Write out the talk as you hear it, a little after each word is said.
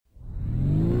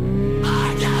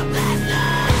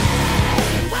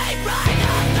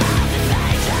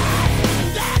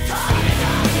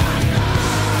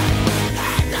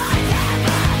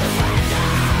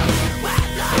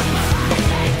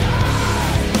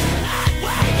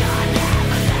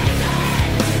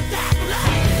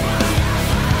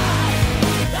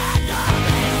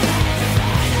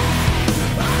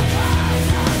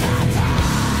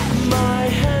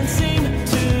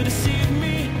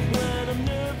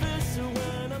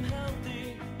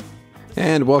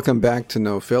And welcome back to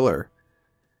No Filler,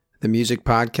 the music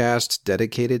podcast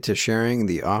dedicated to sharing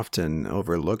the often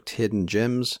overlooked hidden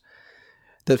gems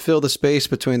that fill the space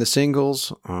between the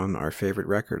singles on our favorite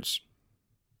records.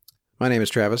 My name is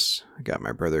Travis. I got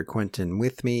my brother Quentin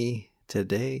with me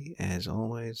today, as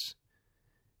always.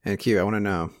 And Q, I want to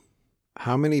know,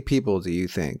 how many people do you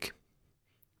think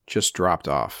just dropped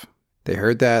off? They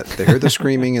heard the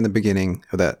screaming in the beginning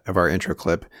of our intro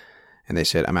clip, and they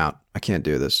said, "I'm out. I can't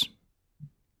do this."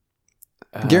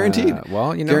 Guaranteed.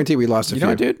 Guaranteed we lost a few. You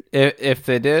know, dude, if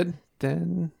they did,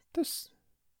 then this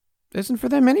isn't for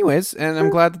them anyways, and I'm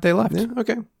glad that they left. Yeah,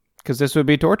 okay. Because this would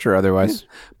be torture otherwise. Yeah.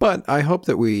 But I hope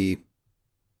that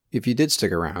if you did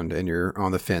stick around and you're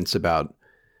on the fence about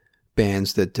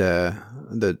bands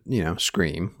that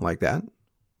scream like that,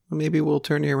 maybe we'll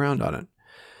turn you around on it.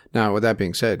 Now, with that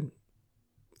being said,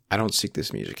 I don't seek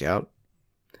this music out.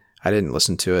 I didn't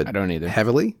listen to it. I don't either.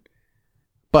 Heavily,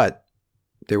 but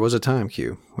there was a time,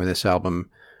 Q, when this album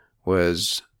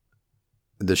was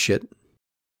the shit,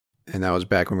 and that was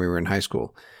back when we were in high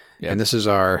school. Yep. And this is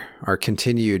our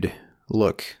continued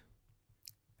look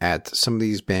at some of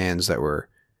these bands that were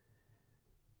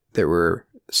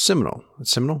seminal.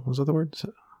 Seminal, was that the word?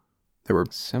 That were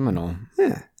seminal.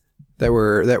 Yeah. That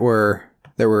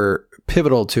were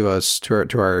pivotal to us,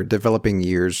 to our developing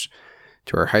years,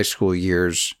 to our high school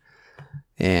years,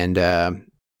 and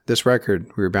this record,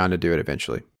 we were bound to do it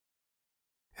eventually.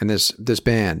 And this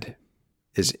band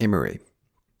is Emery,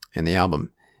 and the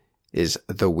album is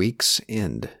The Week's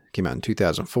End. Came out in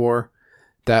 2004.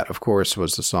 That, of course,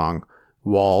 was the song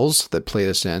Walls that played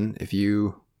us in. If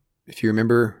you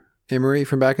remember Emery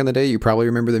from back in the day, you probably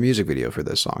remember the music video for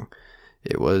this song.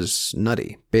 It was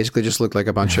nutty. Basically just looked like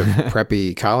a bunch of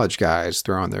preppy college guys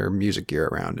throwing their music gear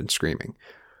around and screaming.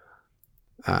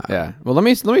 Yeah. Well, let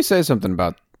me say something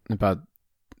about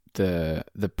the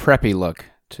preppy look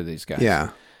to these guys.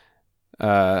 Yeah.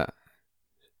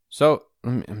 So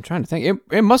I'm trying to think.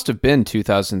 It must have been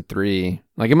 2003.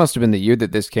 Like, it must have been the year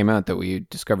that this came out that we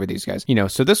discovered these guys. You know,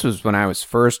 so this was when I was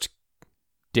first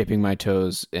dipping my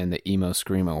toes in the emo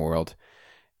screamo world.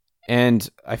 And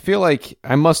I feel like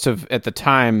I must have, at the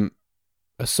time,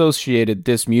 associated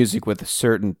this music with a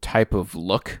certain type of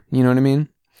look. You know what I mean?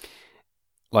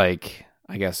 Like,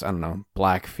 I guess, I don't know,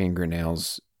 black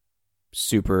fingernails,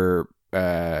 super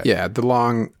the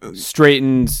long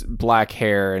straightened black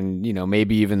hair, and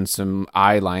maybe even some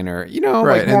eyeliner,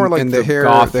 right, like more and, like and the hair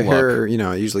goth the look. hair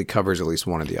usually covers at least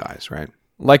one of the eyes, right?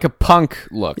 Like a punk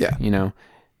look. Yeah.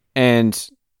 And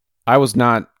I was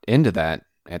not into that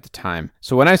at the time.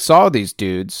 So when I saw these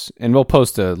dudes, and we'll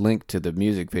post a link to the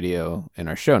music video in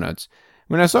our show notes,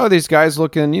 when I saw these guys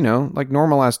looking like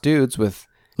normal ass dudes with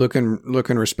looking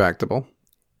respectable.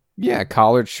 Yeah,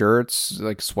 collared shirts,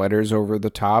 like sweaters over the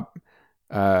top.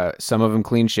 Some of them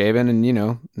clean shaven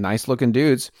and, nice looking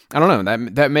dudes. I don't know.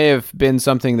 That may have been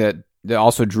something that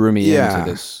also drew me into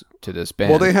this band.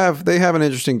 Well, they have an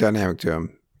interesting dynamic to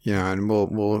them, and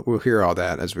we'll hear all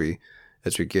that as we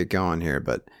get going here.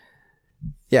 But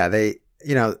yeah, they,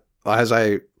 as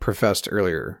I professed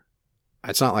earlier,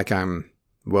 it's not like I'm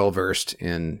well versed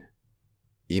in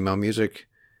emo music.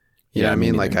 You know what I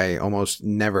mean? Like, I almost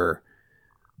never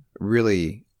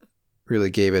really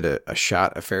gave it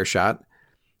a fair shot,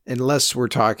 unless we're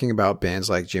talking about bands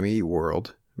like Jimmy Eat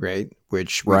World, right?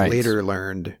 Which we later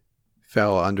learned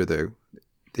fell under the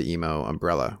emo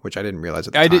umbrella, which I didn't realize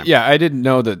at the time. I didn't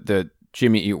know that the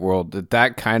Jimmy Eat World,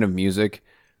 that kind of music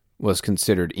was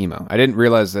considered emo. I didn't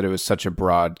realize that it was such a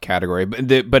broad category,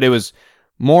 but it was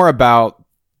more about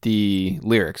the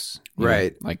lyrics,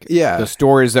 right? The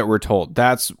stories that were told.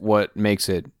 That's what makes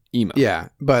it emo. Yeah,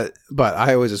 but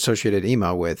I always associated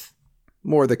emo with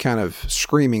more the kind of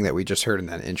screaming that we just heard in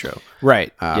that intro.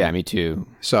 Right. Yeah, me too.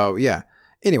 So, yeah.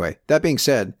 Anyway, that being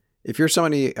said, if you're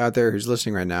somebody out there who's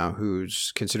listening right now who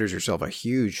considers yourself a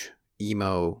huge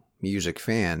emo music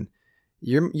fan,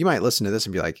 you might listen to this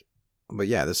and be like, but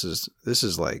yeah, this is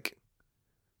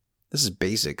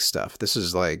basic stuff. This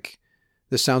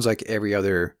sounds like every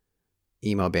other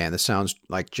emo band. This sounds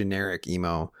like generic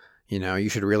emo. You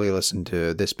should really listen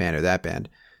to this band or that band.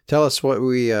 Tell us what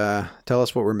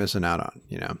we're missing out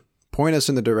on. Point us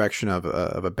in the direction of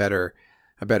a better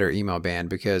emo band,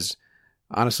 because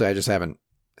honestly, I just haven't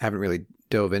really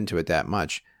dove into it that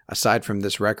much. Aside from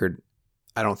this record,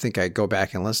 I don't think I go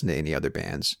back and listen to any other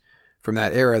bands from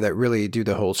that era that really do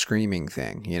the whole screaming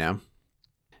thing.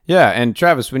 Yeah, and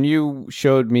Travis, when you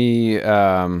showed me,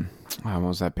 what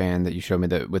was that band that you showed me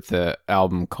with the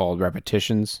album called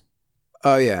Repetitions?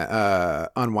 Oh yeah,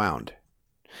 Unwound.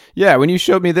 Yeah, when you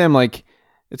showed me them, like,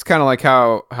 it's kind of like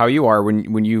how you are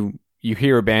when you you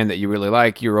hear a band that you really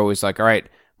like, you're always like, all right,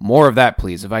 more of that,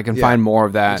 please. If I can find more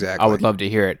of that, exactly. I would love to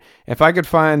hear it.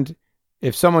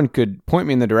 If someone could point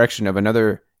me in the direction of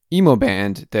another emo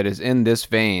band that is in this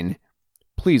vein,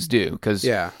 please do. Because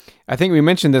I think we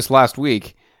mentioned this last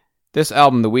week. This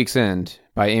album, The Week's End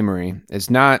by Amory, is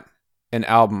not an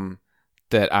album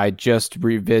that I just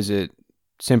revisit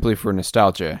simply for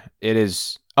nostalgia. It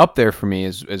is up there for me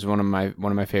as one of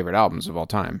my favorite albums of all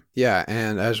time. Yeah,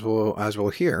 and as we'll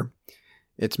hear,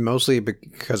 it's mostly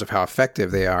because of how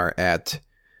effective they are at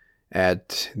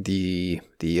the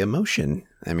emotion.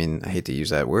 I mean, I hate to use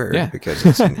that word because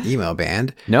it's an emo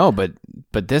band. No, but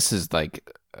this is like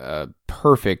a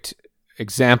perfect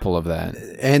example of that.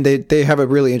 And they have a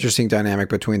really interesting dynamic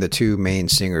between the two main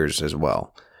singers as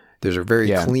well. There's a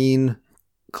very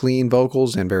clean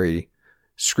vocals and very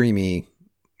screamy,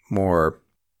 more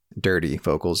dirty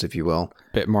vocals, if you will.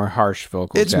 Bit more harsh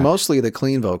vocals. It's mostly the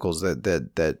clean vocals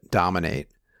that dominate.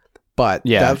 But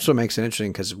that's what makes it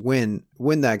interesting, because when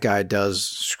that guy does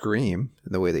scream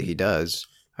the way that he does,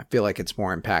 I feel like it's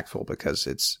more impactful because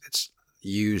it's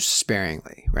used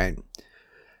sparingly, right?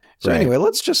 So anyway,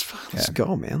 let's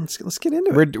go, man. Let's get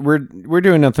into it. We're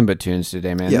doing nothing but tunes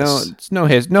today, man. Yes. No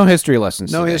history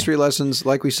lessons. No today. history lessons.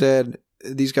 Like we said,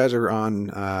 these guys are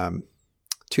on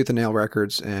Tooth and Nail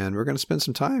Records, and we're going to spend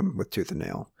some time with Tooth and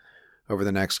Nail over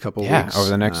the next couple of weeks. Over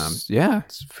the next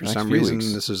For some reason,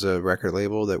 this is a record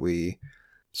label that we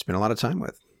spend a lot of time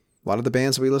with. A lot of the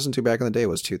bands that we listened to back in the day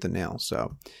was Tooth and Nail.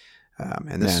 So,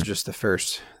 and this is just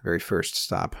the very first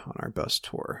stop on our bus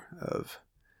tour of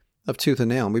Tooth and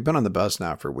Nail. And we've been on the bus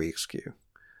now for weeks, Q.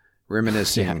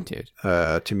 Reminiscing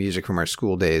to music from our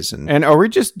school days. And are we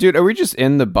just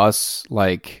in the bus,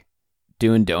 like,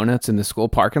 doing donuts in the school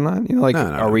parking lot? You know, like,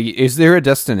 is there a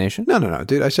destination? No,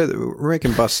 dude. I said that we're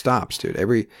making bus stops, dude.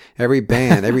 Every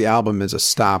band, every album is a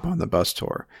stop on the bus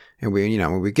tour. And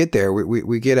when we get there,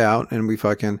 we get out and we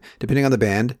fucking, depending on the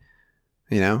band,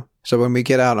 so when we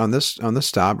get out on this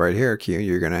stop right here, Q,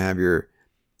 you're going to have your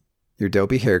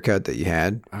dopey haircut that you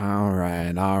had. All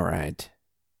right.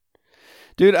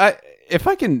 Dude, if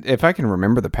I can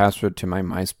remember the password to my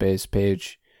MySpace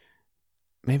page,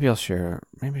 maybe I'll share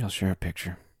a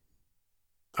picture.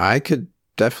 I could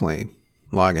definitely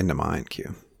log into mine,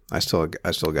 Q. I still got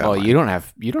mine. You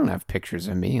don't have pictures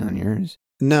of me on yours.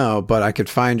 No, but I could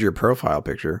find your profile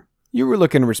picture. You were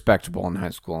looking respectable in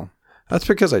high school. That's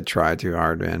because I tried too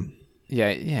hard, man. Yeah,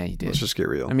 you did. Let's just get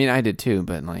real. I mean, I did too,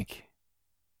 but like,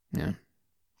 yeah.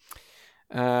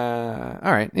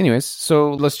 All right. Anyways,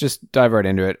 so let's just dive right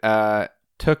into it.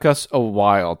 Took us a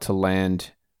while to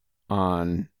land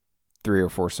on 3 or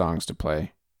 4 songs to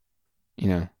play,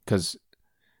 because,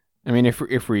 I mean,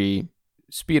 if we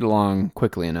speed along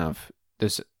quickly enough,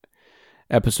 this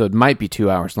episode might be 2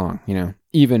 hours long,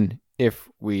 even if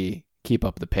we keep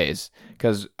up the pace,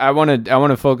 because I want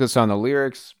to focus on the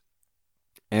lyrics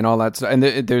and all that stuff. And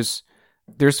there's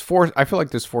 4. I feel like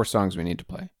there's 4 songs we need to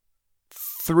play.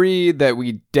 3 that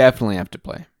we definitely have to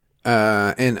play.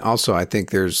 And also I think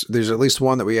there's at least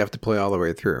one that we have to play all the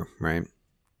way through, right?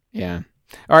 Yeah.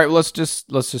 All right, let's just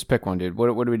pick one, dude. What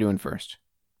are we doing first?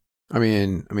 I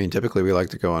mean, typically we like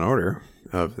to go in order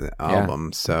of the album.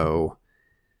 Yeah. So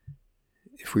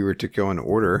if we were to go in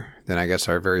order, then I guess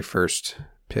our very first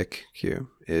pick, Q,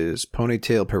 is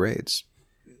Ponytail Parades.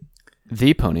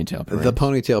 The Ponytail Parades. The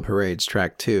Ponytail Parades,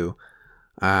 track 2.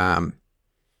 And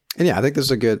yeah, I think this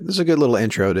is a good little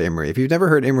intro to Emery. If you've never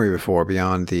heard Emery before,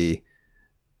 beyond the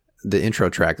intro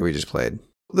track that we just played,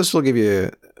 this will give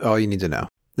you all you need to know.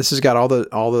 This has got all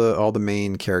the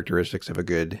main characteristics of a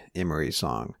good Emery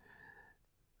song.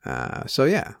 So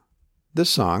yeah, this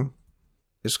song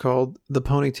is called The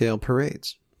Ponytail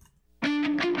Parades. 3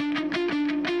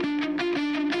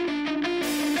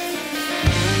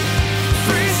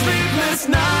 sleepless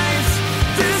nights.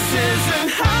 This isn't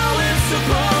how it's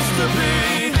supposed to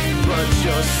be, but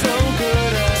you're so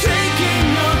good at taking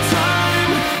your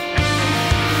time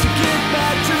to get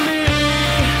back to me.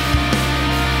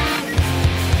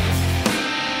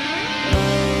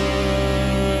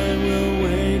 I will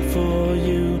wait for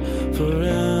you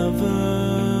forever.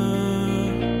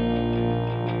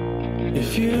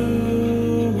 If you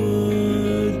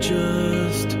would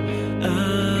just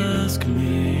ask me.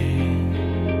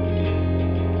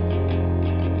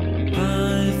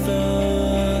 I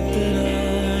thought that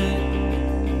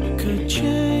I could change.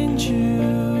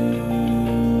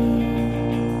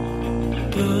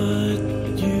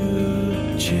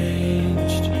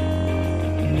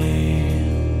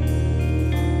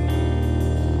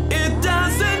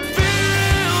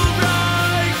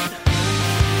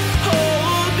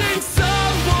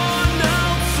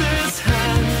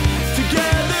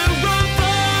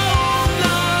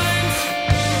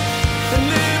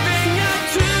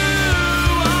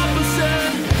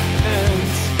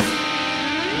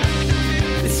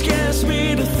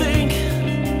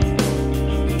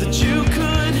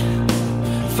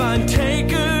 find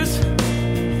takers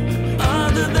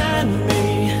other than me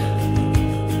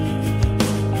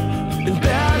and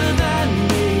better than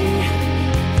me.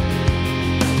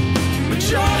 But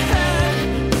your head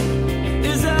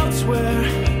is elsewhere,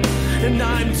 and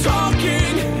I'm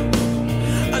talking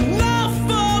enough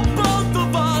for both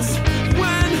of us.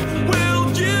 When will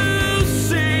you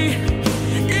see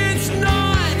it's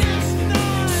not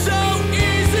so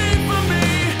easy for me?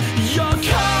 Your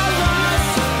colors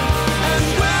and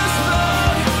whisper,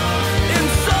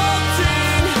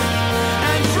 insulting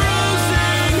and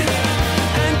bruising,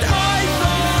 and I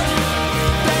thought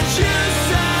that you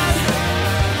said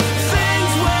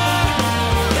things were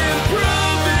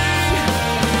improving.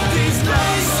 These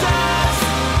laces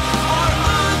are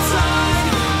untied,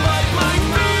 but my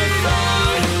feet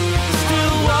are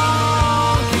still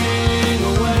walking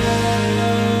away.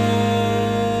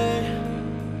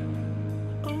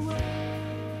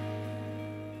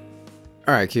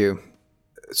 All right, Q.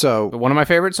 So But one of my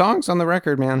favorite songs on the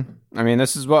record, man. I mean,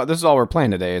 this is all we're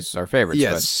playing today. Is our favorites.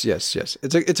 yes.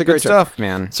 It's a but great good track. stuff,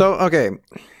 man. So okay,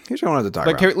 here's what I wanted to talk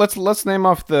Like, about. let's name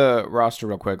off the roster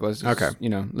real quick. Let's Okay.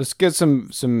 let's get some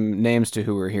names to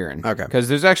who we're hearing. Okay. because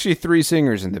there's actually 3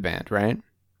 singers in the band, right?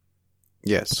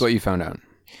 Yes, That's what you found out.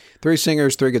 3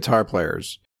 singers, 3 guitar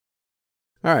players.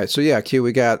 All right, so yeah, Q.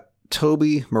 We got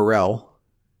Toby Morell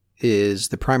is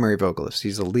the primary vocalist.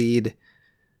 He's the lead.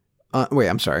 Wait,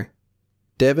 I'm sorry.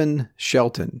 Devin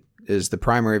Shelton is the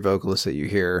primary vocalist that you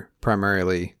hear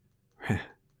primarily. This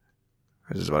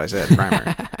is what I said.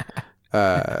 Primary.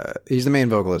 He's the main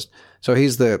vocalist. So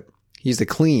he's the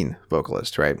clean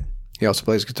vocalist, right? He also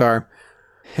plays guitar.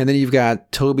 And then you've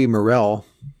got Toby Morell,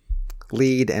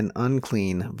 lead and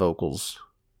unclean vocals.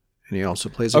 And he also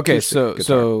plays Okay, acoustic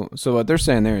guitar. so what they're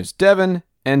saying there is Devin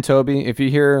and Toby. If you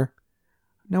hear,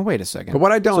 no, wait a second. But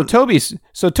what I don't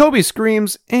So Toby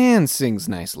screams and sings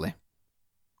nicely.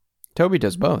 Toby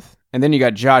does both, and then you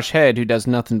got Josh Head, who does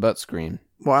nothing but scream.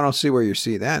 Well, I don't see where you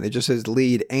see that. It just says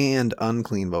lead and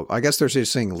unclean vocal. I guess they're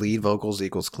just saying lead vocals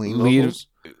equals clean Lead- vocals.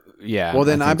 Yeah. Well,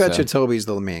 then I think bet so. you Toby's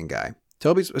the main guy.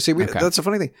 Toby's see. Okay. That's the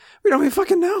funny thing. We don't even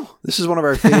fucking know. This is one of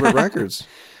our favorite records.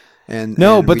 And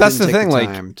No, and but we that's didn't the take thing, like,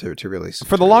 time to really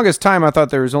For the longest time, I thought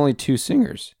there was only 2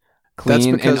 singers, that's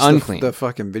clean because and unclean. the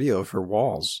fucking video for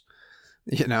Walls.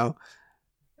 You know,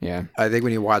 Yeah. I think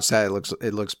when you watch that,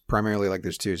 it looks primarily like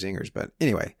there's 2 singers. But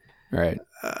anyway, Right.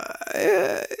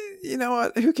 you know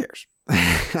what? Who cares?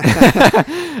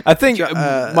 I think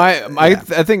yeah.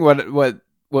 I think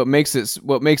what makes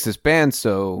this band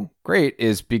so great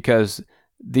is because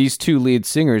these 2 lead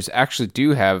singers actually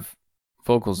do have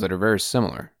vocals that are very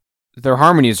similar. Their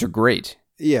harmonies are great.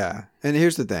 Yeah, and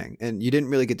here's the thing, and you didn't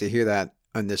really get to hear that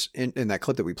on this in that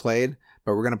clip that we played,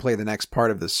 but we're gonna play the next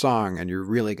part of the song, and you're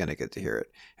really gonna get to hear it.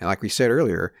 And like we said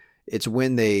earlier, it's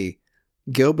when they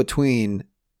go between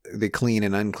the clean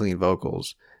and unclean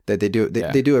vocals that they do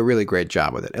they do a really great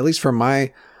job with it. At least from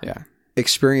my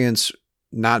experience,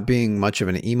 not being much of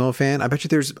an emo fan, I bet you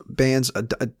there's bands.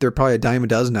 There are probably a dime a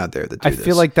dozen out there that do I this.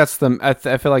 feel like that's I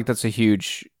feel like that's a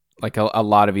huge, like a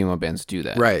lot of emo bands do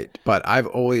that. Right. But I've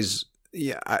always,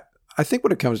 I think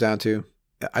what it comes down to,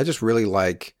 I just really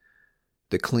like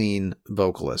the clean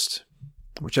vocalist,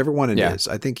 whichever one it is.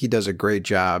 I think he does a great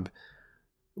job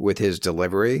with his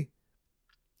delivery.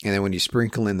 And then when you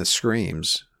sprinkle in the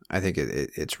screams, I think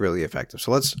it's really effective.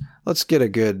 So let's get a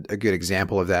good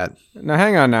example of that. Now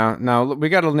hang on now we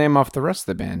got to name off the rest of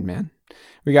the band, man.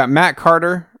 We got Matt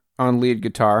Carter on lead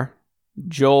guitar,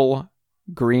 Joel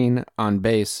Green on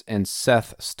bass, and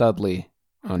Seth Studley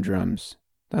on drums.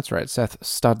 That's right, Seth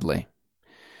Studley.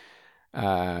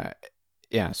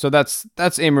 Yeah, so that's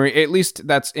Emery. At least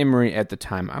that's Emery at the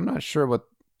time. I'm not sure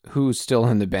who's still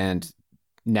in the band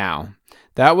now.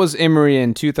 That was Emery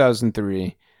in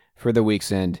 2003 for The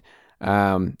Week's End.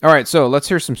 All right, so let's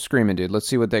hear some screaming, dude. Let's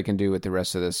see what they can do with the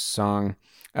rest of this song.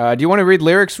 Do you want to read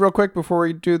lyrics real quick before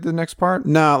we do the next part?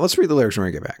 No, let's read the lyrics when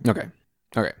we get back. Okay.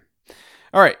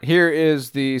 All right, here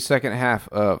is the second half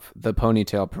of The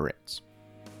Ponytail Parades.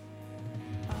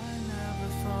 I never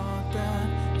thought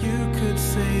that you could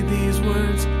say these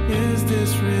words. Is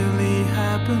this really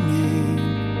happening?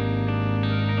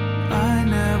 I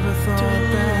never thought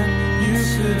that you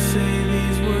could say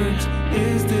these words.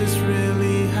 Is this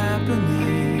really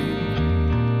happening?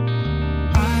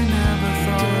 I never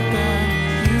thought that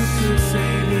you could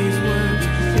say these words.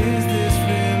 Is this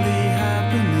really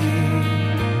happening?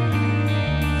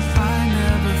 I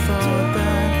never thought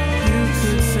that you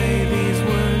could say these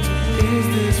words. Is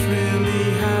this really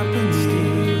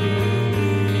happening?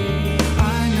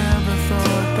 I never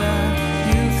thought that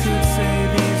you could say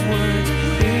these words.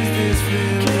 Is this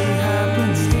really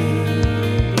happening?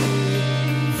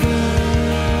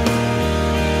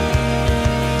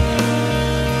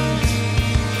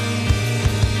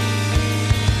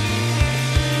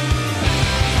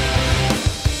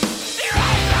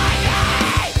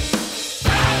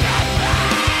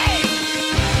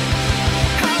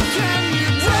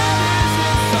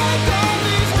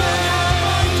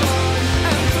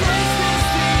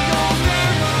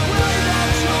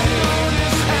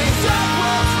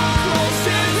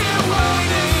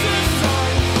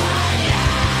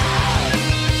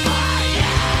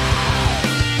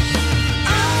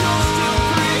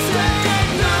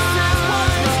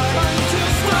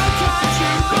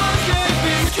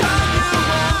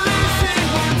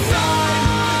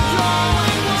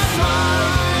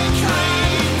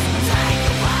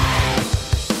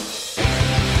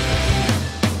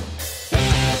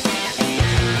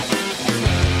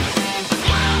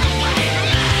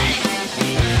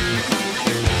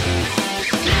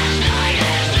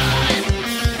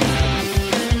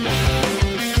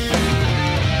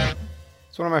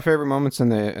 of my favorite moments in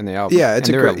the album. Yeah, it's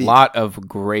and a there are a great- lot of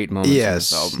great moments in Yes,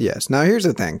 this album. yes. Now here's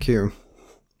the thing, Q.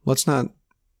 Let's not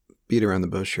beat around the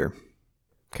bush here.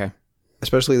 Okay.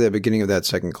 Especially the beginning of that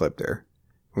second clip there,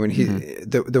 when he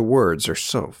the words are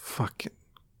so fucking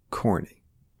corny.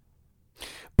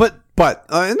 But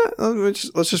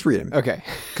let's just read them. Okay.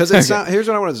 Because it's not. Here's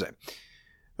what I want to say.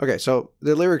 Okay, so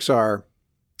the lyrics are,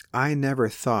 "I never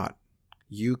thought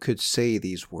you could say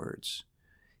these words.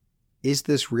 Is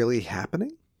this really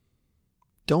happening?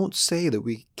 Don't say that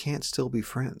we can't still be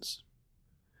friends."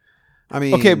 I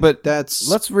mean, Okay, but that's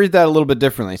Let's read that a little bit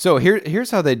differently. So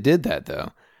here's how they did that,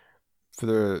 though. For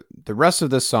the rest of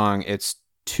this song, it's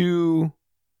two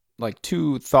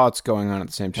thoughts going on at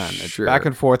the same time. It's Sure. back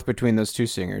and forth between those two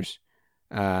singers.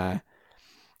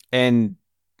 And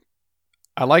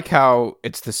I like how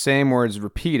it's the same words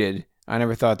repeated. I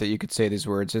never thought that you could say these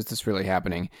words. Is this really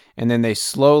happening? And then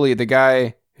the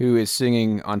guy who is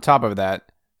singing on top of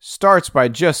that starts by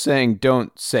just saying,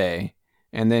 "Don't say."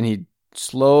 And then he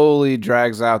slowly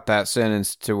drags out that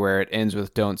sentence to where it ends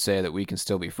with "Don't say that we can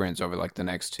still be friends" over like the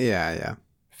next yeah.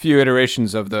 few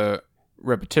iterations of the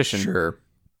repetition. Sure.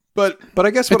 But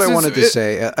I guess what It's I just- wanted to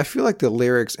say, I feel like the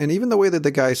lyrics and even the way that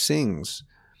the guy sings,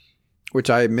 which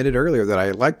I admitted earlier that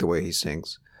I like the way he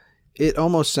sings, it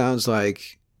almost sounds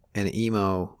like an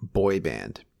emo boy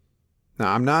band.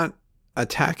 Now, I'm not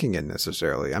attacking it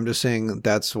necessarily. I'm just saying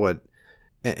that's what,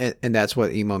 and that's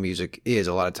what emo music is.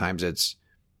 A lot of times it's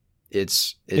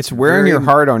wearing very- your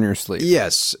heart on your sleeve.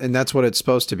 Yes, and that's what it's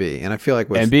supposed to be. And I feel like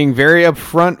with, And being very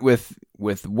upfront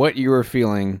with what you are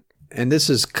feeling. and this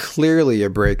is clearly a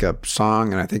breakup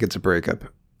song, and I think it's a breakup.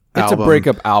 It's a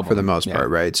breakup album for the most Yeah. part,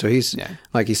 right? So he's Yeah.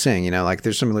 like he's saying, like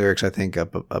there's some lyrics I think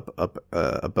up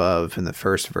above in the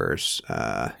first verse,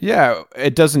 Yeah,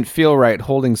 it doesn't feel right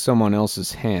holding someone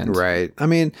else's hand. right? I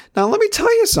mean, now let me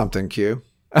tell you something, Q.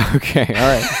 Okay, all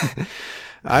right.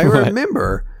 I What?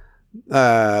 remember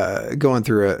going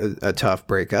through a tough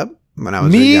breakup when I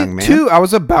was a Me young man. too. I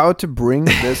was about to bring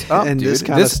this up, And dude. this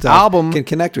kind of stuff album, can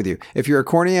connect with you. If you're a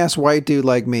corny ass white dude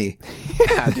like me,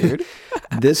 yeah, dude.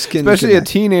 this can Especially a connect.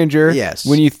 teenager. Yes.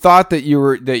 When you thought that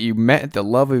you met the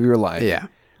love of your life. Yeah.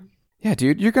 Yeah,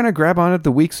 dude. You're gonna grab on at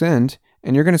the week's end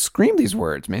and you're gonna scream these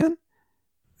words, man.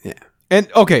 Yeah. And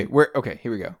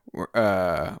here we go.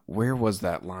 Where was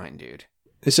that line, dude?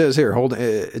 It says here,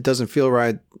 it doesn't feel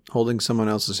right holding someone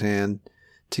else's hand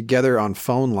together on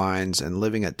phone lines and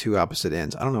living at two opposite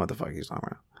ends. I don't know what the fuck he's talking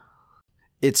about.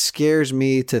 It scares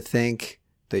me to think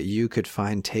that you could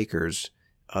find takers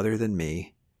other than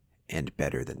me and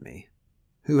better than me.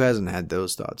 Who hasn't had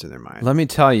those thoughts in their mind? Let me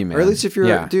tell you, man. Or at least if you're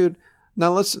yeah. a dude.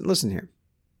 Now listen here.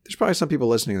 There's probably some people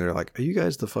listening that are like, are you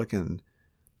guys the fucking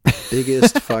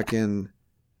biggest fucking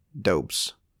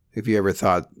dopes? If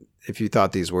you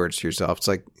thought these words to yourself, it's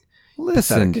like,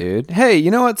 Listen, pathetic. dude. Hey, you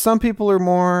know what? Some people are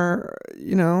more,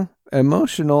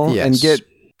 emotional Yes. and get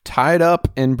tied up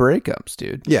in breakups,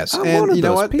 dude. yes. I'm And one of you know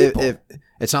those what? people. If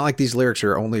it's not like these lyrics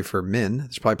are only for men.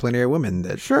 There's probably plenty of women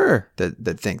that Sure.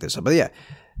 that think this. But yeah,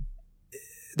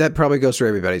 that probably goes through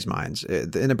everybody's minds.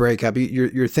 In a breakup,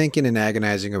 you're thinking and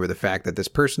agonizing over the fact that this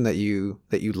person that you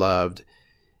loved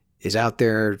is out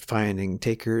there finding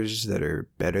takers that are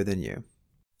better than you.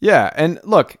 Yeah, and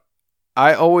look,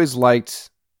 I always liked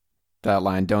that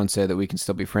line, "Don't say that we can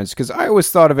still be friends," because I always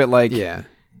thought of it like, Yeah.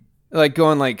 like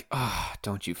going like, "Oh,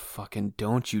 don't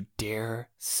you dare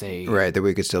say Right, that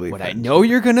we could still be what I friends. know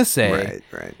you're gonna say,"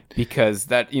 Right. because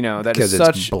that that Because is it's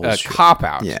such a bullshit. cop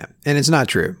out. Yeah, and it's not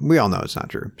true. We all know it's not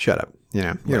true. Shut up. You're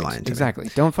Right, lying to me. exactly.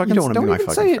 Don't fucking You don't wanna be my even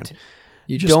fucking say friend. it.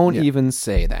 You just Don't yeah. even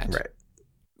say that. Right.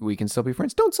 We can still be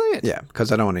friends. Don't say it. Yeah,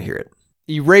 because I don't want to hear it.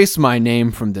 Erase my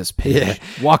name from this page. Yeah.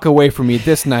 Walk away from me.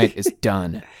 This night is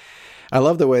done. I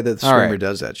love the way that the All Screamer right.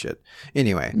 does that shit.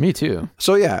 Anyway, Me too.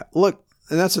 so yeah, look,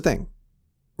 and that's the thing.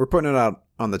 We're putting it out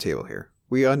on the table here.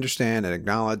 We understand and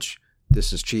acknowledge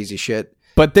this is cheesy shit.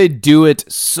 But they do it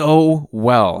so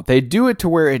well. They do it to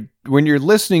where when you're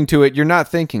listening to it, you're not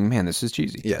thinking, "Man, this is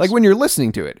cheesy." Yes. Like when you're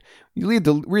listening to it, you read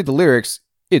the lyrics,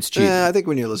 it's cheesy. I think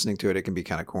when you're listening to it, it can be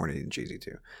kind of corny and cheesy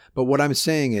too. But what I'm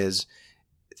saying is,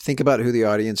 think about who the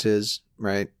audience is,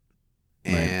 right?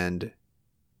 Right. And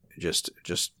just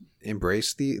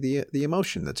embrace the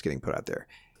emotion that's getting put out there.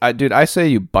 Dude, I say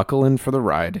you buckle in for the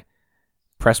ride,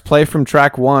 press play from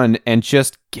track 1, and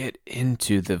just get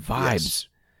into the vibes. Yes.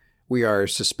 We are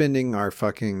suspending our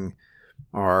fucking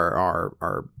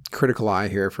our critical eye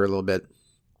here for a little bit.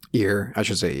 Ear, I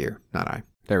should say ear, not eye.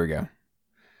 There we go.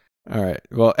 All right.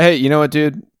 Well, hey, you know what,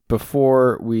 dude?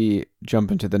 Before we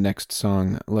jump into the next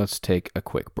song, let's take a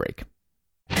quick break.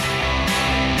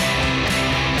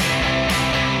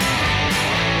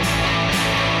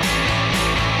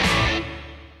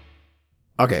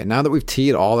 Okay, now that we've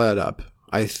teed all that up,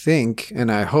 I think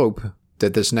and I hope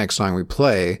that this next song we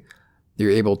play,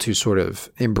 you're able to sort of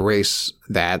embrace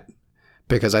that,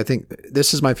 because I think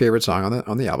this is my favorite song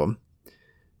on the album,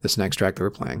 this next track that we're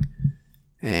playing.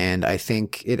 And I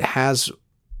think it has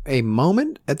a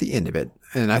moment at the end of it.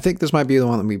 And I think this might be the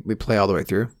one that we play all the way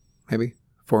through. Maybe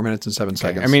 4 minutes and 7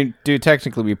 seconds. I mean, dude,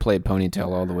 technically we played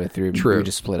Ponytail all the way through. True. We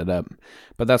just split it up.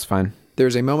 But that's fine.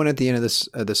 There's a moment at the end of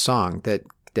this song that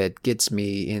gets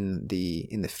me in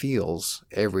the feels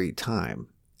every time.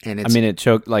 And it's,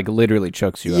 it literally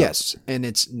chokes you up. yes, and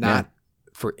it's not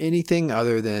for anything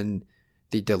other than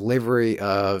the delivery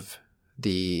of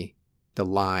the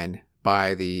line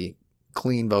by the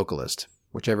clean vocalist,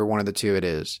 whichever one of the two it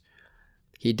is.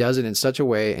 He does it in such a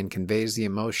way and conveys the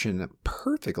emotion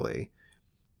perfectly.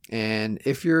 And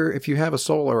if you have a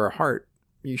soul or a heart,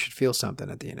 you should feel something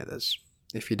at the end of this.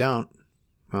 If you don't,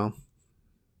 well,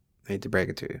 I hate to break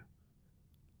it to you,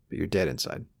 but you're dead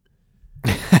inside.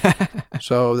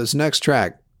 So this next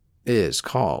track is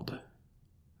called,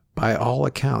 By All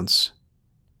Accounts,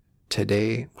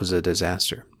 Today Was a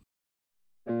Disaster.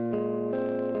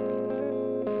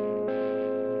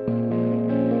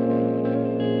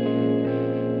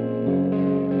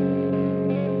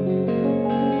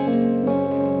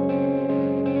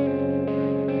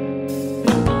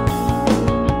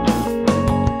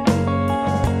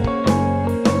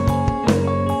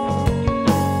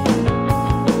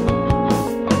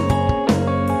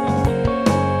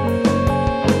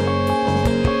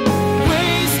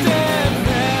 Wasted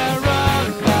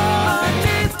paradise,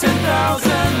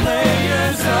 10,000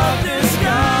 layers of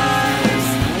disguise,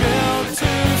 built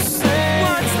to say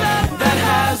what's left that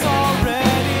has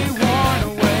already worn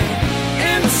away.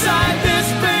 Inside this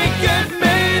vacant,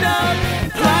 made of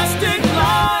plastic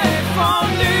life,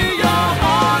 only your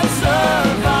heart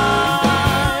survived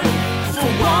for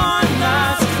one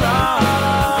last cry.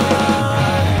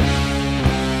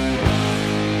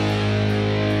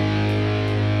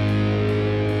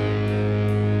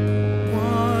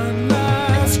 One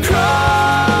last cry.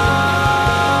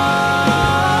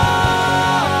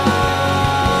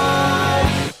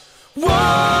 One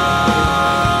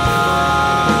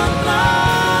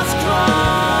last cry.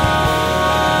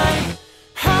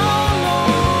 How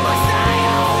long must I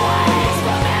always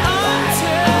remember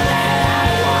until my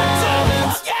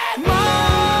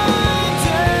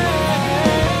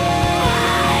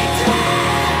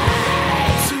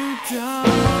day to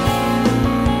die?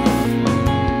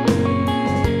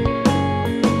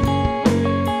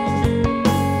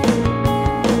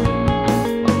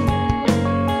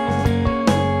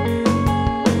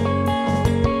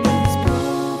 These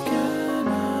broken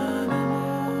animals,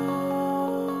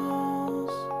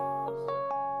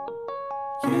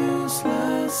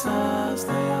 useless as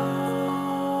they are.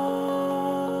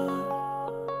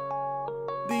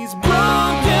 These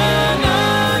broken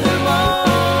animals,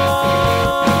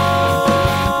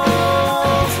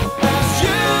 as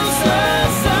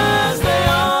useless as they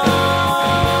are.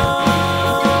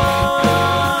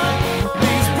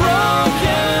 These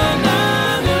broken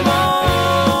animals,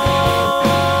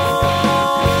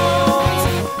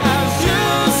 as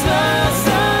useless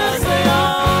as they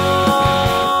are.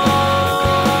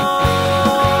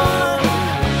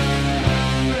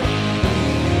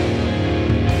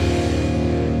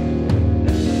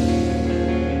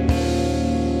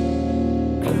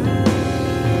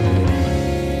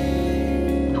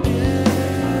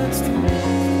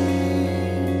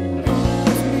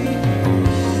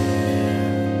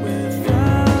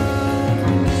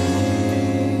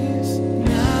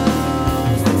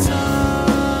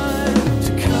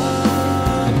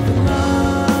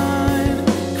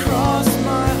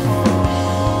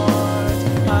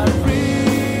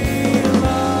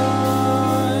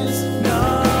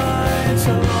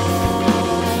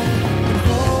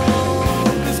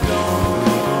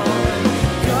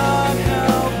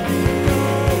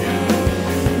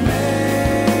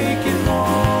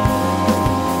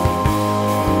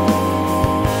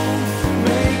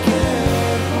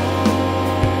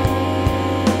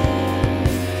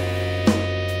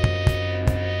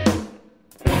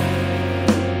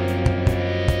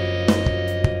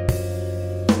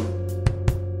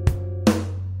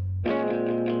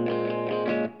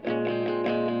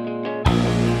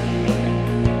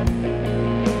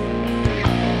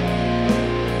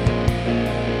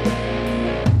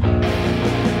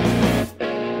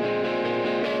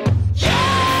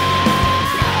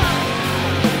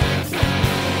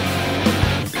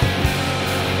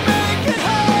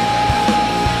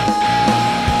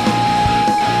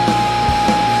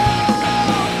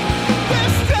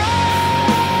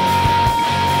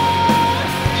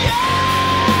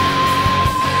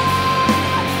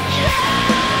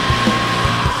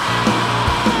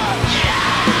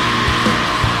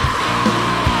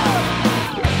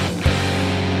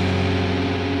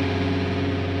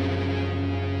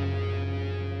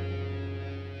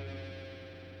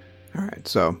 right.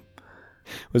 So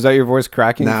Was that your voice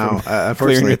cracking? now, from clearing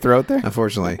unfortunately, your throat there?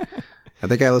 unfortunately, I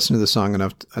think I listened to the song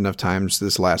enough times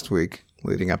this last week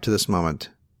leading up to this moment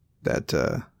that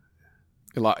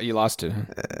You lost it.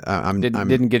 I'm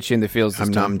Didn't get you in the feels. This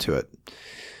I'm time. numb to it.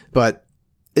 But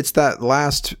it's that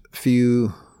last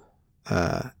few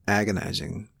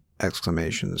agonizing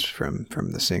exclamations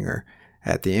from the singer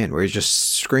at the end, where he's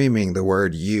just screaming the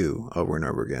word "you" over and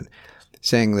over again,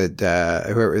 saying that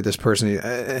whoever this person,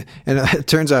 and it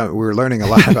turns out we're learning a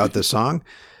lot about this song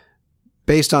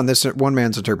based on this one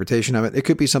man's interpretation of it. It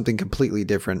could be something completely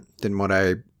different than what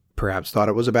I perhaps thought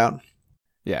it was about.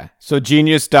 Yeah. So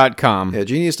genius.com. Yeah,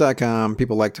 Genius.com.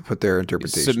 People like to put their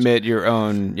interpretations. Submit your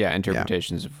own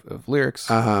interpretations of lyrics.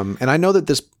 And I know that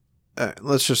this.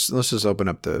 Let's just open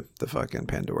up the fucking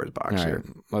Pandora's box All here.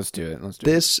 right, let's do it.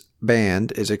 This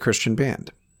band is a Christian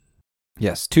band.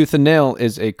 Yes, Tooth and Nail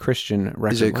is a Christian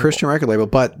record. It's a label. Christian record label,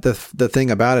 but the thing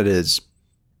about it is,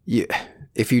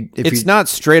 it's not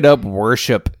straight up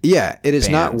worship. Yeah, it is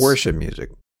not bands. worship music.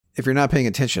 If you're not paying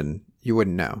attention, you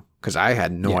wouldn't know, because I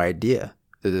had no idea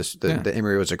that the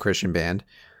Emery was a Christian band.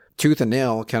 Tooth and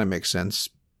Nail kind of makes sense.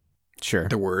 Sure.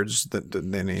 The words, the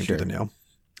name Sure. Tooth and Nail,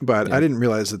 but Yeah. I didn't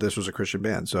realize that this was a Christian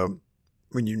band. So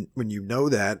when you know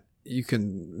that, you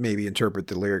can maybe interpret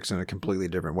the lyrics in a completely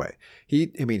different way. He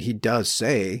does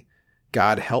say,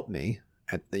 "God help me"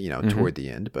 at the, toward the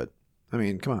end, but I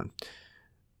mean, come on.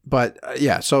 But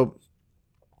so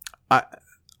I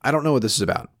don't know what this is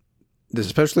about. This,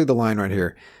 especially the line right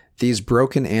here: "These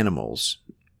broken animals,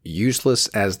 useless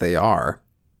as they are."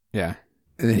 Yeah.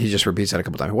 And then he just repeats that a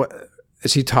couple times. What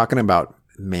is he talking about?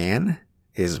 Man?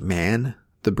 Is man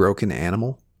the broken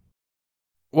animal?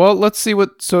 Well, let's see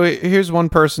what. So here's one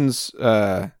person's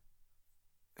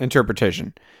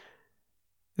interpretation.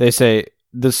 They say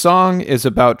the song is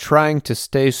about trying to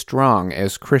stay strong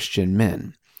as Christian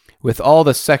men, with all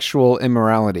the sexual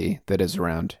immorality that is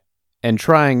around, and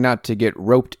trying not to get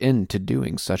roped into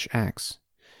doing such acts.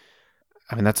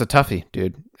 I mean, that's a toughie,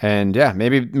 dude. And yeah,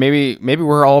 maybe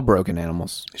we're all broken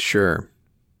animals. Sure.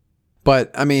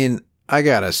 But I mean, I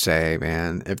gotta say,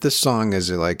 man, if this song is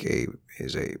a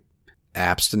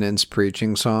abstinence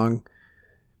preaching song,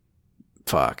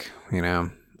 fuck, I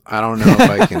don't know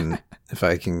if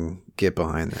I can get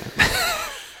behind that.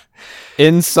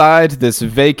 Inside this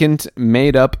vacant,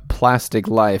 made-up plastic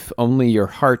life, only your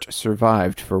heart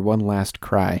survived for one last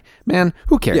cry. Man,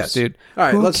 who cares, Yes. dude? All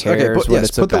right, Who let's cares put what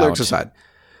it's the lyrics about? aside.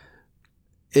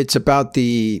 It's about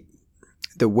the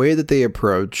way that they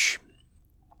approach.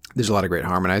 There's a lot of great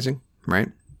harmonizing, right?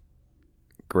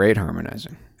 Great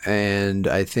harmonizing. And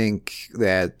I think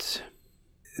that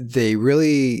they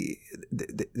really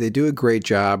they do a great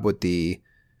job with the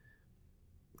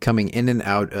coming in and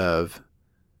out of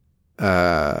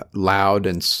loud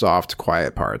and soft,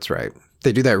 quiet parts, right?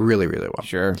 They do that really, really well.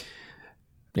 Sure.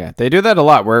 Yeah, they do that a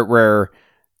lot where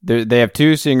they have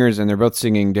two singers and they're both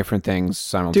singing different things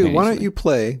simultaneously. Dude, why don't you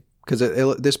play? Because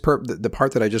the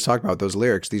part that I just talked about, those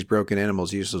lyrics, these broken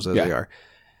animals, useless as they are,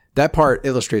 that part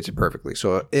illustrates it perfectly.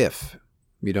 So if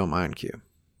you don't mind, cue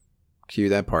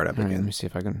that part up All right, again. let me see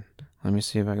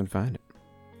if I can find it.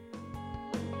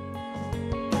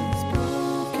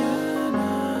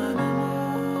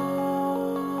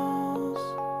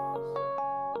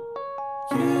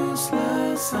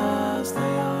 Useless as they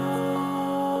are,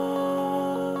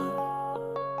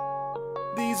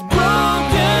 these broken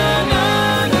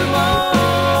animals,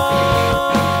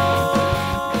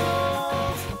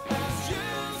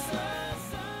 useless as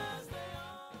they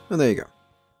are. Well, there you go.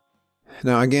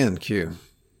 Now again, Q.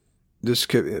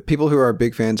 People who are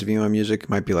big fans of emo music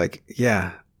might be like,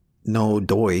 "Yeah, no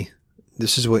doy.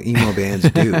 This is what emo bands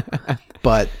do."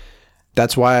 But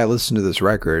that's why I listen to this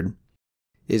record,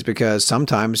 is because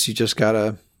sometimes you just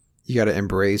gotta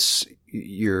embrace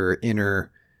your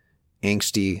inner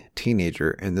angsty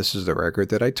teenager, and this is the record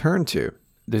that I turn to.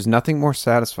 There's nothing more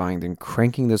satisfying than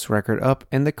cranking this record up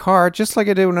in the car, just like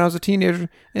I did when I was a teenager,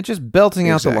 and just belting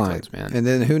out the lines, man. And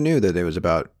then who knew that it was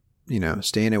about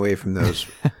staying away from those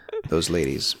those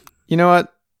ladies? You know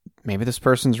what? Maybe this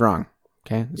person's wrong.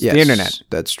 Okay, it's Yes, the internet.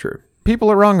 That's true.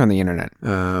 People are wrong on the internet.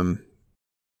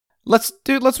 Let's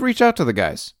Let's reach out to the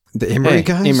guys. the Emery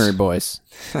guys. Emery boys.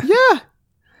 Yeah.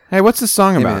 Hey, what's this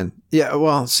song Hey, about? man. Yeah,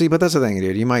 well, see, but that's the thing,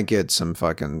 dude. You might get some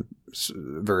fucking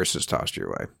verses tossed your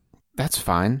way. That's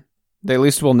fine. They at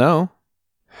least will know.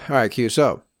 All right, Q.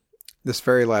 So, this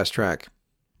very last track,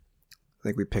 I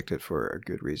think we picked it for a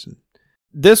good reason.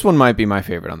 This one might be my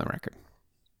favorite on the record.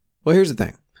 Well, here's the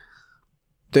thing.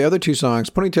 The other two songs,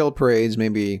 Ponytail Parades,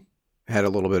 maybe had a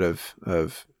little bit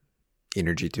of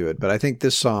energy to it, but I think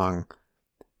this song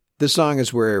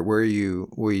is where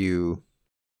you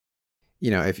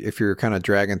if you're kind of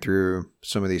dragging through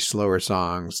some of these slower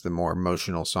songs, the more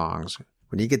emotional songs,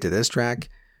 when you get to this track,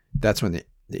 that's when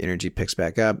the energy picks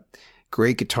back up.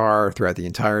 Great guitar throughout the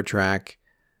entire track.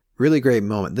 Really great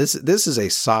moment. This is a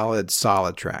solid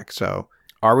track. So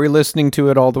Are we listening to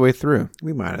it all the way through?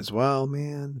 we might as well,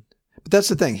 man. But that's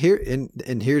the thing here,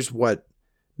 and here's what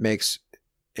makes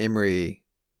Emery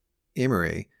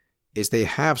is they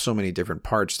have so many different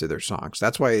parts to their songs.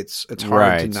 That's why it's hard to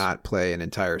Right. not play an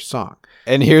entire song.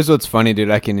 And here's what's funny,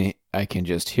 dude. I can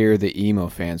just hear the emo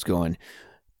fans going,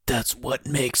 "That's what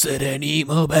makes it an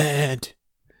emo band."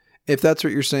 If that's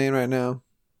what you're saying right now,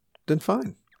 then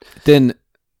fine. Then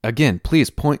again, please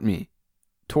point me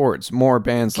towards more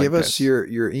bands Give like us this.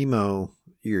 your emo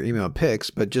picks,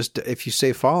 but just if you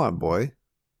say Fall Out Boy,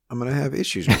 I'm gonna have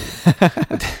issues with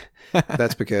you.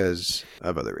 That's because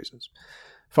of other reasons.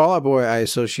 Fall Out Boy I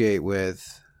associate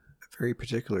with a very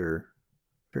particular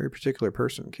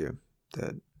person, Q.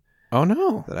 Oh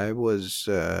no. That I was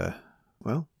I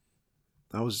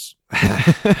was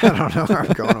I don't know where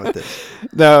I'm going with this.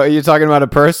 No, you're talking about a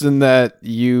person that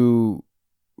you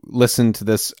listened to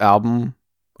this album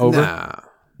over?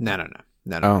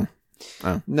 No.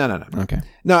 Oh, No. okay.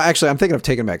 No, actually, I'm thinking of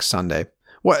Taking Back Sunday.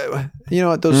 What? You know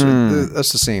what? That's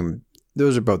the same.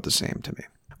 Those are both the same to me.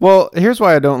 Well, here's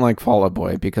why I don't like Fall Out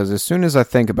Boy, because as soon as I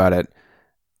think about it,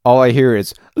 all I hear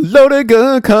is loaded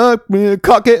gun, cock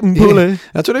it and pull it.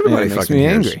 That's what And everybody it makes fucking me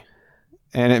hears. angry.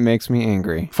 And it makes me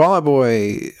angry. Fall Out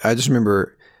Boy. I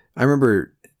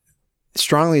remember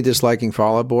strongly disliking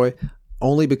Fall Out Boy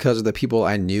only because of the people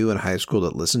I knew in high school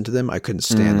that listened to them. I couldn't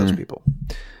stand those people.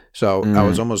 So I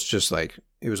was almost just like,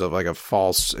 it was like a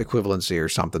false equivalency or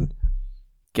something.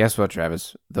 Guess what,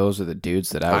 Travis? Those are the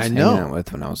dudes that I was I know. hanging out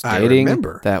with when I was I dating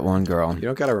remember. that one girl. You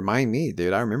don't got to remind me,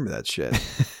 dude. I remember that shit.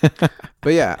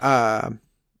 But yeah,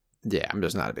 I'm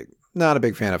just not a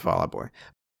big fan of Fall Out Boy.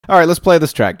 All right, let's play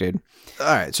this track, dude. All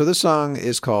right, so this song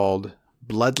is called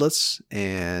Bloodless,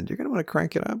 and you're going to want to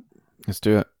crank it up. Let's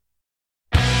do it.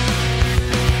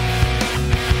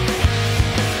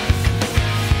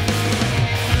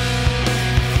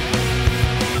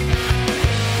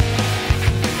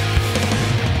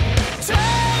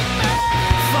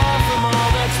 Far from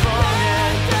all that's wrong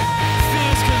and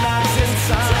fears collapse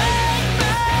inside.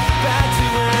 Back to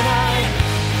when I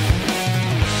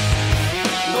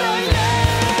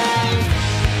waited.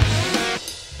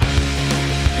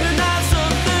 And as a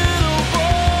little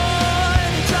boy,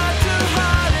 tried to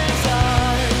hide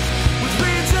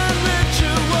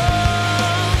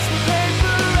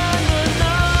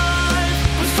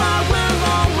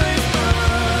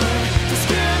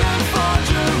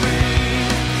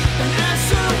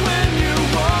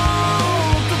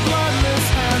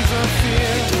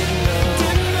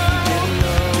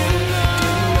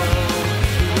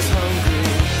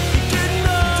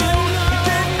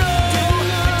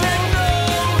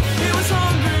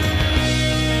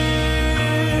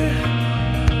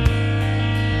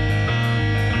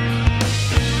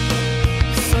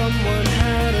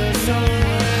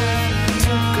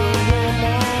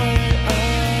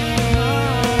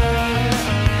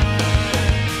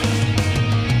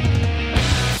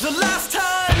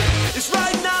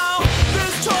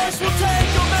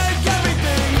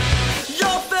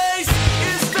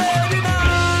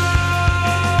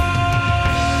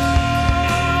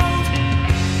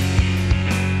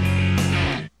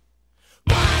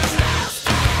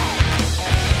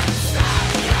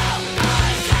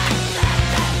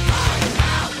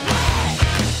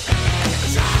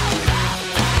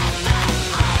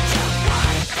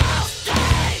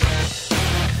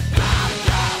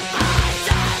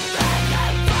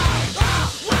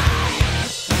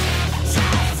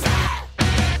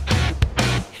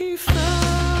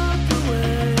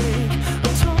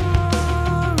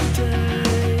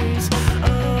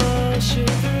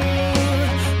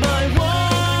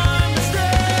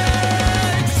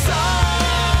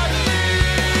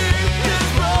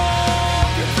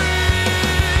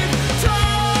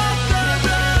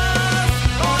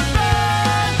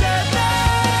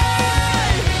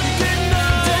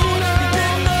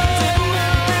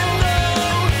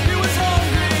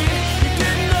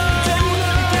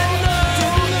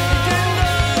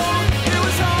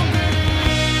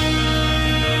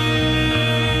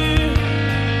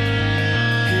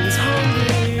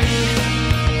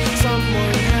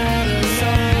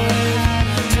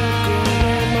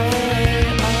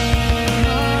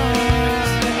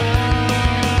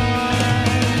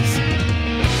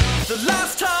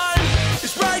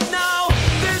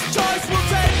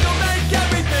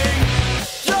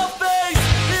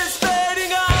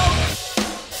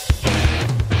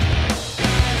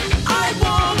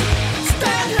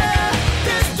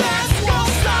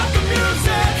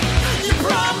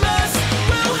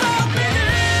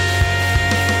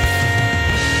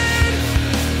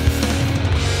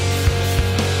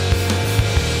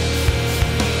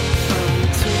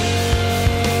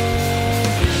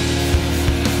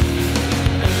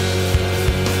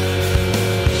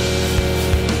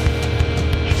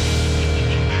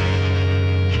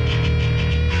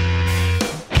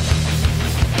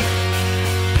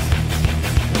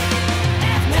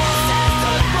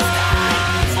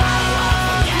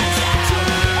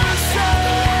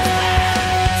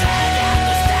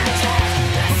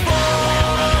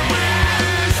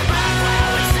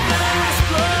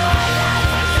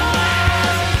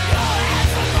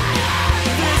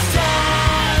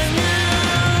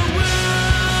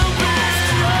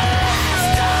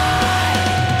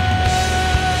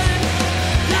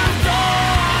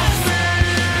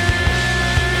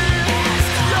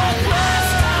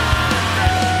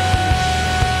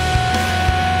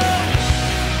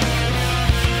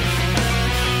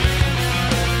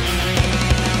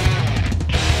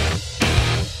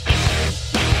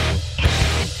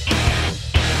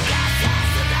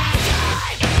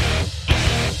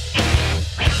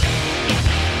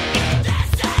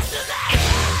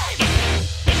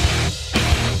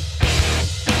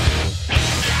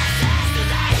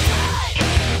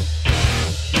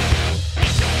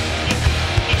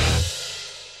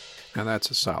that's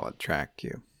a solid track,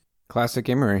 Q. Classic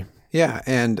Emery. Yeah,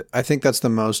 and I think that's the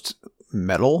most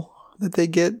metal that they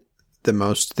get. The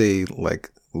most they like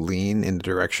lean in the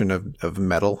direction of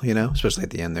metal, you know, especially at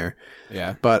the end there.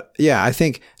 Yeah. But yeah, I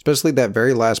think especially that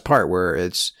very last part where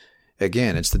it's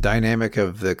the dynamic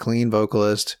of the clean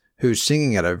vocalist who's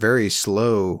singing at a very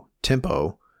slow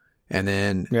tempo, and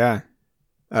then Yeah.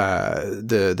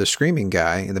 the screaming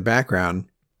guy in the background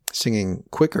singing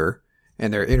quicker,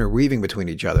 and they're interweaving between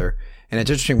each other. And it's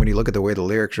interesting when you look at the way the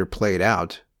lyrics are played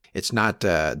out. It's not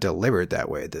delivered that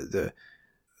way.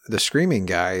 The screaming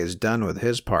guy is done with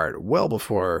his part well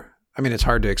before. I mean, it's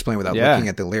hard to explain without looking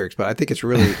at the lyrics, but I think it's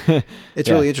really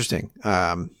really interesting.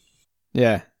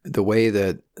 Yeah. The way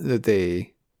that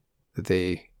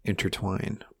they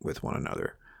intertwine with one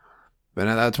another. But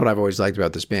that's what I've always liked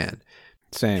about this band.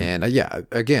 Same. And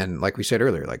again, like we said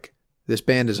earlier, like this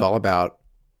band is all about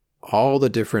all the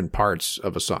different parts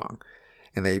of a song.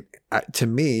 And they, to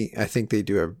me, I think they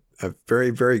do a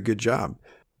very, very good job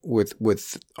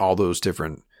with all those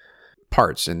different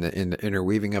parts in the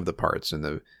interweaving of the parts and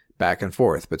the back and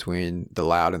forth between the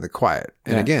loud and the quiet.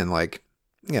 And again, like,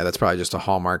 yeah, that's probably just a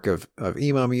hallmark of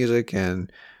emo music,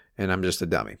 and I'm just a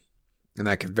dummy. And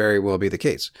that could very well be the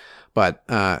case. But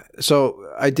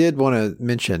so I did want to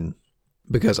mention,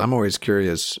 because I'm always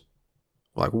curious,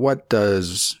 like what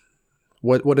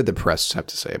did the press have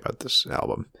to say about this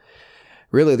album?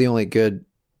 Really, the only good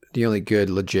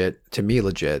legit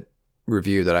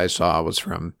review that I saw was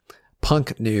from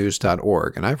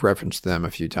punknews.org, and I've referenced them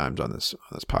a few times on this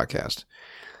podcast.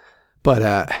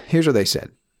 But here's what they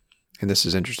said, and this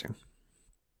is interesting.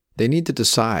 They need to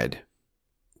decide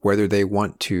whether they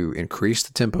want to increase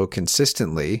the tempo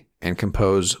consistently and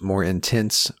compose more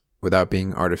intense, without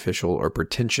being artificial or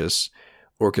pretentious,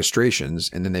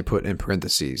 orchestrations, and then they put in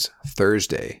parentheses,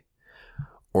 Thursday,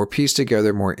 or piece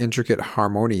together more intricate,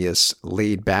 harmonious,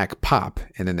 laid-back pop,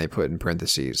 and then they put in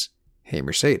parentheses, Hey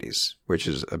Mercedes, which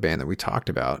is a band that we talked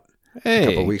about a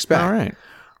couple of weeks back. All right.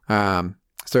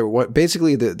 So what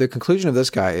basically the conclusion of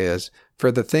this guy is,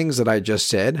 for the things that I just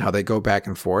said, how they go back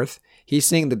and forth, he's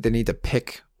saying that they need to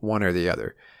pick one or the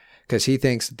other, because he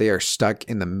thinks that they are stuck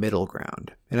in the middle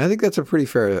ground. And I think that's a pretty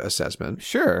fair assessment.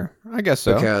 Sure. I guess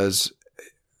so. Because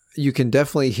you can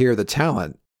definitely hear the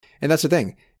talent. And that's the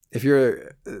thing. If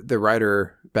you're the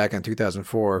writer back in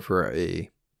 2004 for a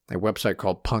website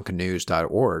called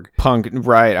punknews.org. Punk,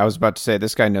 right. I was about to say,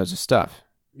 this guy knows his stuff.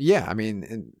 Yeah. I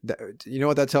mean, you know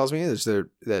what that tells me is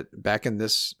that back in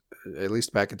this, at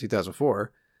least back in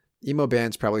 2004, emo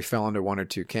bands probably fell into one or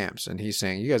two camps. And he's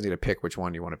saying, you guys need to pick which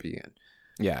one you want to be in.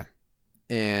 Yeah.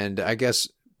 And I guess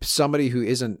somebody who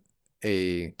isn't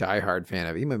a diehard fan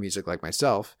of emo music like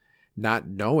myself, not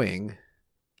knowing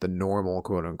the normal,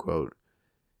 quote unquote,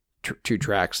 two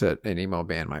tracks that an emo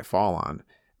band might fall on,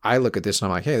 I look at this and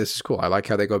I'm like, hey, this is cool. I like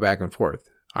how they go back and forth.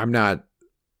 I'm not,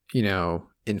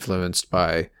 influenced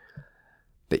by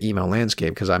the emo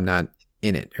landscape because I'm not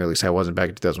in it, or at least I wasn't back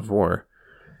in 2004.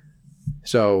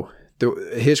 So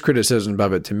his criticisms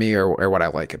of it to me are what I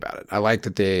like about it. I like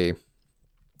that they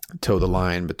toe the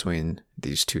line between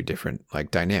these two different like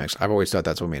dynamics. I've always thought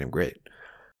that's what made him great.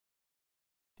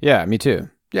 Yeah, me too.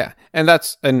 Yeah. And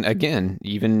again,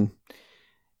 even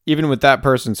with that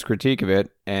person's critique of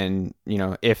it, and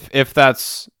if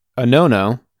that's a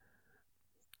no,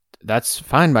 that's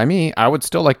fine by me. I would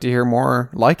still like to hear more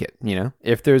like it.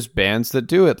 If there's bands that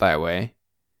do it that way,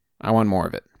 I want more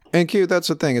of it. And Q, that's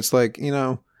the thing. It's like,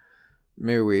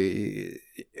 maybe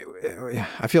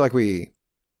I feel like we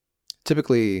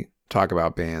typically talk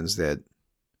about bands that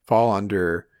fall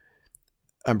under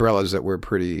umbrellas that we're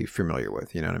pretty familiar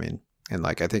with. You know what I mean? And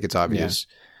like, I think it's obvious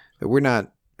that we're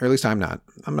not, or at least I'm not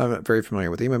very familiar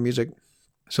with emo music.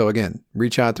 So again,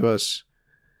 reach out to us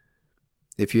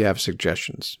if you have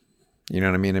suggestions. You know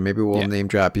what I mean? And maybe we'll name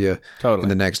drop you in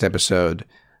the next episode.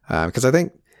 Because I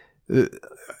think,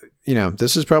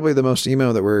 this is probably the most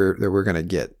emo that we're going to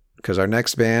get, because our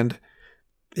next band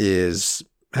has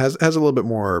a little bit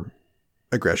more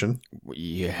aggression,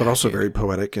 but also very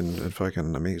poetic and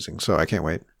fucking amazing. So I can't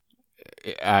wait.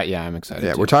 I'm excited.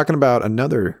 Yeah, we're talking about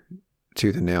another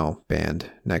Tooth and Nail band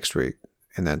next week,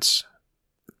 and that's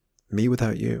Me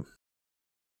Without You.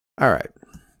 All right.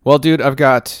 Well, dude, I've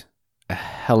got a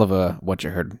hell of a what you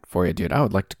heard for you, dude. I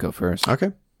would like to go first.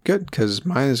 Okay, good, because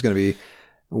mine is going to be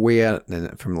way out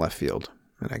from left field,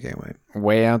 and I can't wait.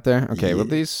 Way out there? Okay, well,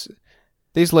 these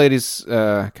ladies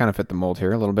kind of fit the mold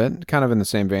here a little bit, kind of in the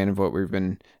same vein of what we've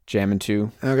been jamming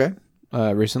to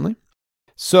recently.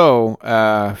 So,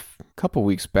 a couple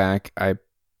weeks back, I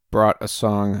brought a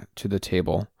song to the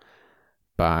table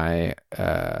by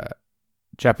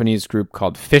Japanese group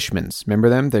called Fishmans. Remember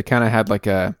them? They kind of had like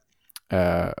a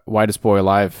Whitest Boy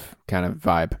Alive kind of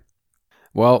vibe.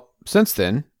 Well, since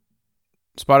then,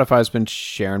 Spotify's been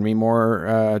sharing me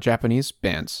more Japanese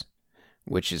bands,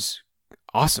 which is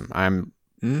awesome. I'm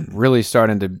really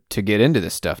starting to get into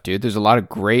this stuff, dude. There's a lot of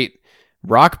great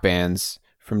rock bands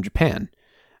from Japan.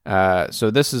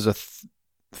 So this is a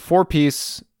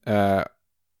 4-piece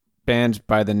band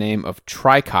by the name of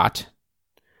Tricot,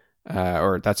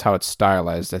 or that's how it's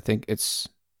stylized. I think it's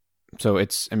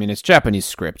Japanese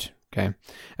script. Okay,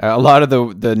 a lot of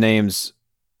the names,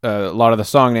 a lot of the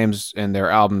song names in their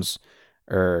albums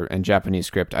are in Japanese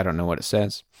script. I don't know what it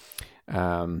says.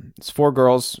 It's 4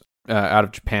 girls out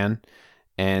of Japan,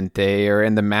 and they are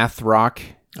in the math rock.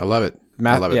 I love it.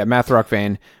 Yeah, math rock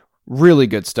vein. Really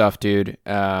good stuff, dude.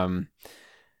 I'm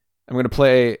going to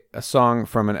play a song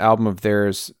from an album of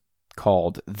theirs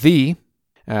called The.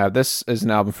 This is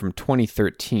an album from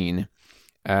 2013.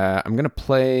 I'm going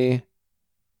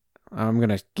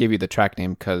to give you the track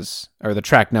name or the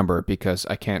track number because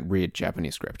I can't read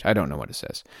Japanese script. I don't know what it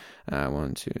says.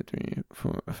 1, 2, 3,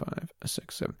 4, 5,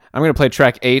 6, 7. I'm going to play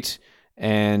track 8,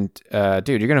 and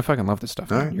dude, you're going to fucking love this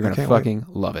stuff. Right, you're going to fucking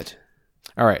love it.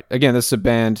 All right. Again, this is a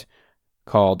band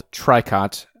called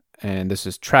Tricot, and this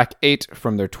is track 8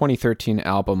 from their 2013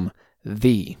 album,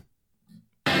 The.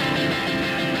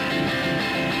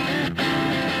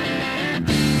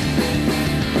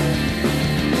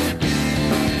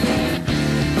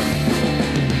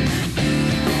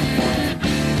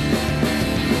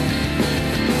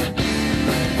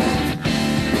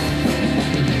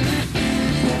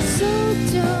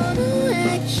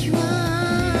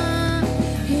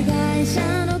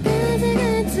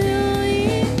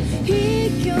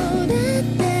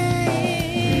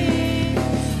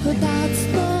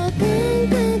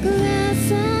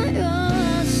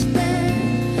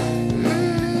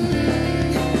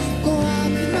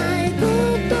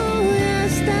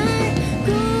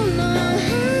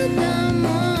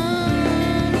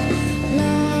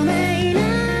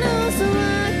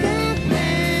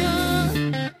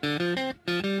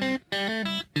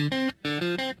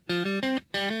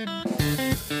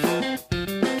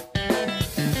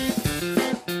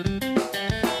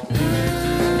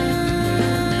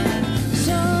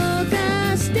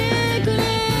 そして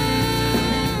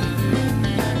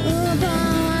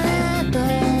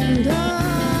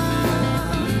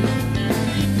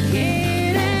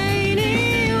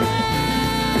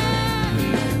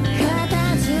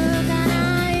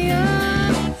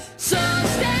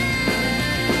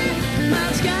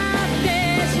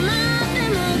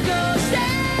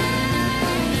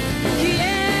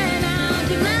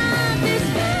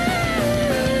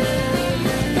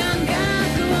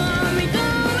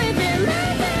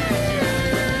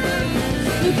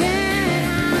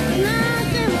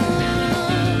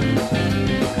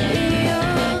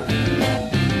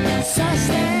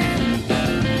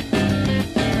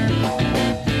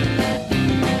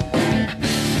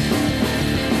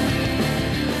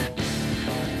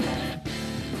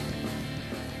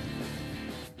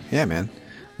Yeah, man.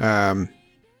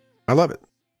 I love it.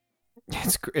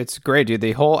 It's great, dude.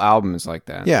 The whole album is like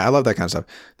that. Yeah, I love that kind of stuff.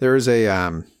 There is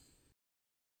a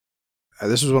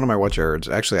this was one of my watch awards.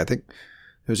 Actually, I think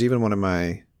it was even one of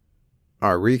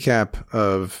our recap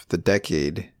of the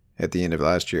decade at the end of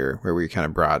last year, where we kind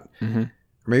of brought,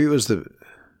 maybe it was I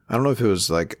don't know if it was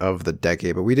like of the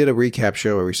decade, but we did a recap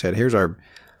show where we said, here's our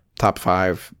top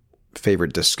 5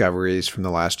 favorite discoveries from the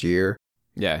last year.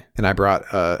 Yeah. And I brought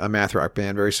a math rock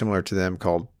band very similar to them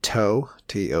called Toe,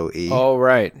 T-O-E. Oh,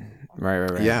 right.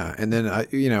 Right. Yeah. And then,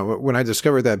 when I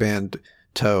discovered that band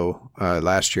Toe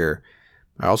last year,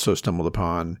 I also stumbled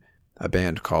upon a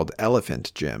band called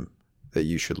Elephant Gym that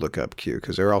you should look up, Q,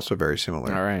 because they're also very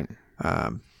similar. All right.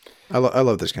 I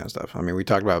love this kind of stuff. I mean, we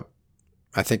talked about,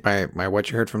 I think my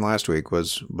what you heard from last week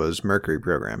was Mercury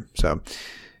Program. So,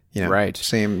 right.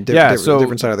 Same, so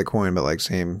different side of the coin, but like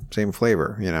same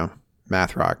flavor,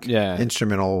 math rock,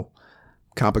 instrumental,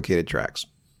 complicated tracks.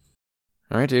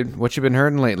 All right, dude. What you been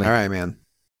hearing lately? All right, man.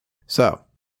 So,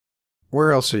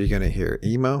 where else are you going to hear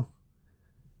emo,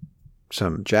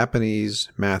 some Japanese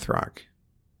math rock,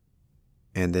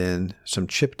 and then some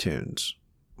chip tunes,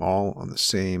 all on the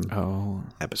same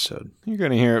episode? You're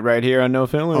going to hear it right here on No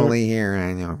Filler. Only here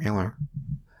on No Filler.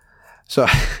 So,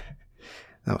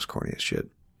 that was corny as shit.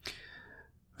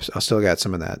 I still got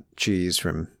some of that cheese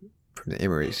from the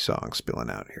Emery song spilling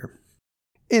out here.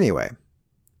 Anyway,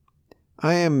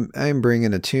 I am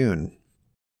bringing a tune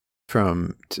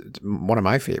from one of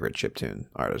my favorite chiptune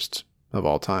artists of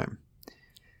all time.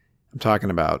 I'm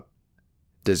talking about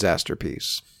Disaster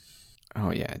Piece.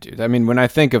 Oh yeah, dude. I mean, when I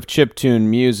think of chiptune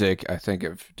music, I think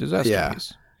of Disaster Yeah.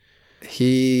 Piece.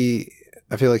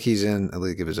 I feel like he's in a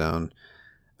league of his own.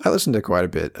 I listened to quite a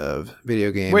bit of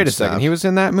video games. Wait a second. He was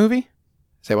in that movie?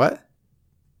 Say what?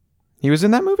 He was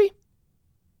in that movie?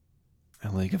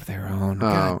 A League of Their Own.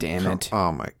 God damn it.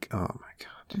 Oh my god.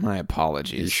 My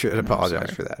apologies. You should I'm apologize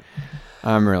sorry. for that.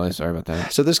 I'm really sorry about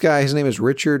that. So this guy, his name is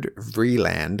Richard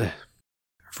Vreeland,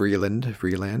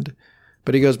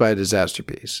 but he goes by Disaster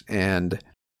Piece. And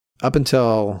up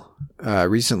until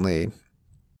recently,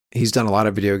 he's done a lot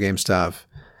of video game stuff.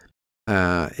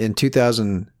 In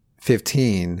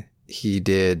 2015, he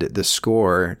did the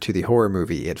score to the horror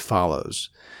movie It Follows.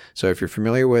 So if you're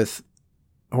familiar with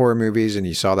horror movies and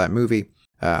you saw that movie,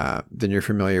 then you're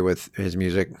familiar with his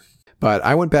music. But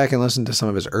I went back and listened to some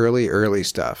of his early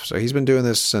stuff. So he's been doing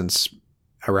this since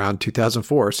around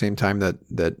 2004, same time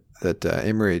that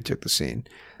Emery took the scene,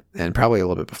 and probably a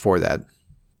little bit before that.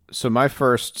 So my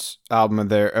first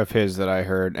album of his that I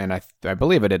heard, and I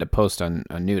believe I did a post on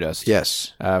Nudist.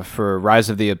 Yes. For Rise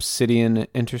of the Obsidian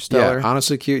Interstellar. Yeah,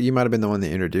 honestly, Q, you might have been the one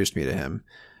that introduced me to him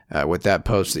with that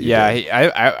post that you did.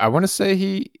 I want to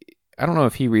say I don't know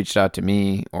if he reached out to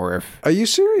me or if... Are you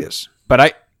serious? But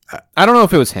I don't know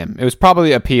if it was him. It was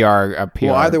probably a PR.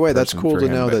 Well, either way, that's person cool for to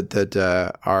him, know but- that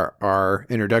our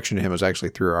introduction to him was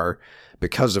actually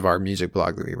because of our music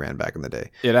blog that we ran back in the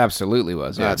day. It absolutely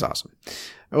was. Yeah. That's awesome.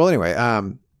 Well, anyway,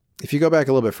 if you go back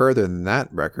a little bit further than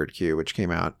that record, Q, which came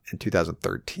out in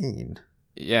 2013.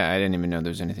 Yeah, I didn't even know there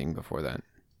was anything before that.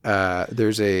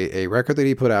 There's a record that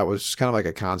he put out, was kind of like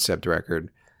a concept record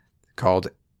called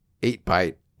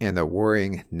 8-Byte and the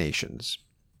Warring Nations.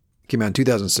 It came out in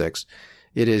 2006.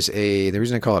 It is the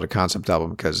reason I call it a concept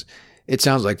album because it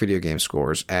sounds like video game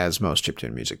scores, as most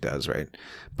chiptune music does, right?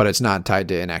 But it's not tied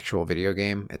to an actual video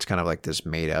game. It's kind of like this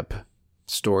made up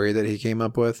story that he came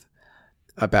up with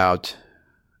about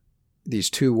these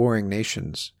two warring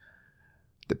nations,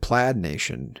 the Plaid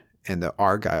Nation and the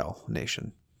Argyle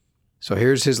Nation. So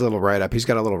here's his little write-up. He's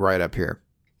got a little write-up here.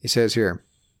 He says here,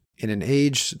 in an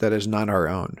age that is not our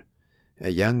own, a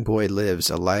young boy lives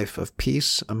a life of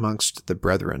peace amongst the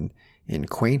brethren in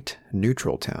quaint,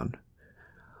 neutral town.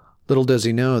 Little does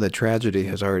he know that tragedy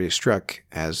has already struck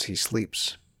as he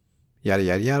sleeps. Yada,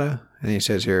 yada, yada. And he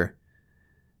says here,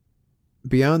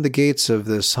 beyond the gates of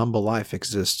this humble life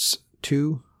exists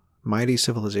two mighty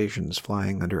civilizations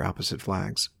flying under opposite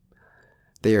flags.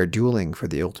 They are dueling for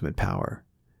the ultimate power,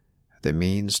 the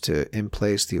means to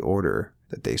emplace the order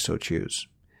that they so choose.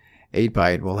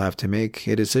 8-Byte will have to make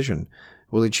a decision.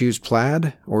 Will he choose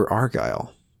Plaid or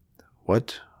Argyle?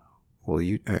 Which will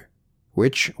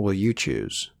you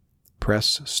choose?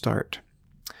 Press start.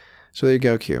 So there you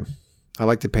go, Q. I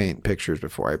like to paint pictures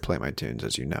before I play my tunes,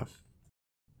 as you know.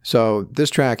 So this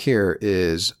track here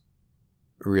is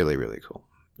really, really cool.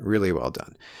 Really well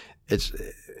done. It's,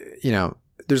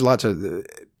 there's lots of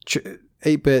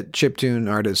 8-bit chiptune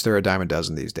artists. There are a dime a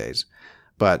dozen these days.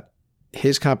 But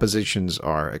his compositions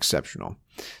are exceptional.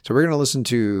 So we're going to listen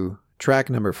to track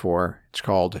number 4. It's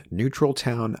called Neutral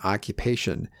Town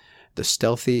Occupation, The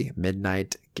Stealthy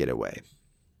Midnight Getaway.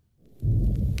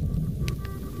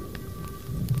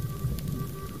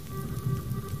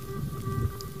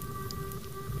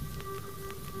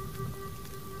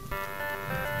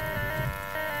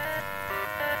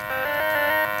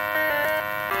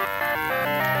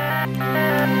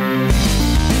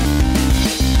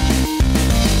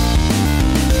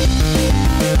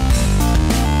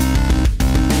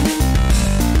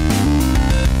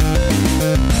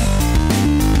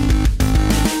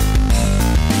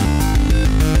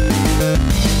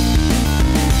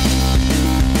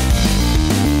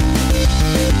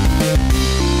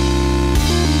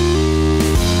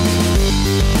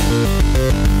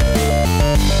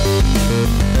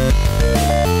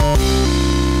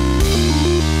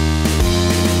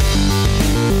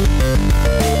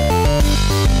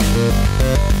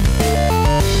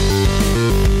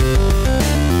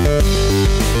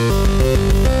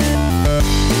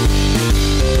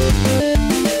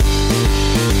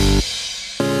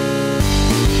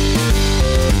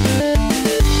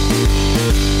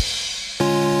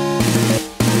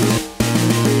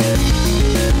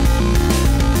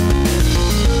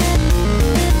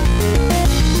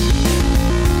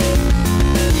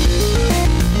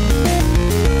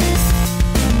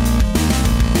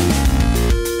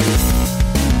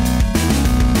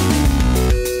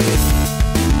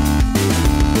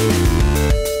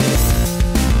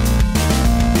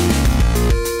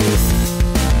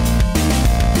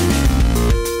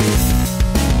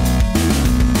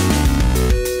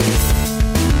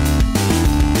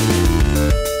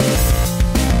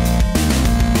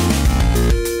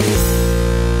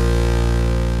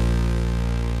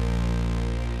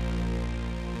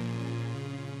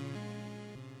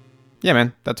 Yeah,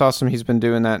 man, that's awesome. He's been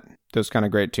doing those kind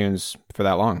of great tunes for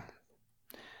that long.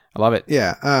 I love it.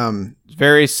 Yeah. It's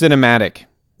very cinematic.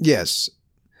 Yes.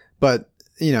 But,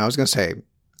 I was going to say,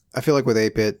 I feel like with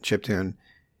 8-Bit chiptune,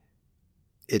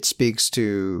 it speaks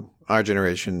to our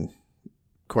generation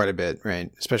quite a bit,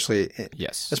 right? Especially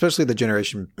the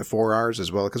generation before ours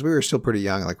as well, because we were still pretty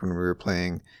young, like when we were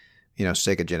playing,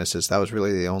 Sega Genesis. That was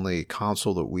really the only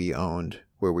console that we owned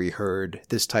where we heard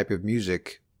this type of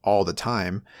music all the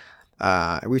time.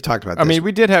 We've talked about this. I mean,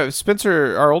 we did have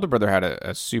Spencer, our older brother, had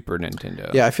a Super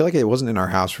Nintendo. Yeah, I feel like it wasn't in our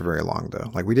house for very long though.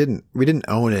 Like we didn't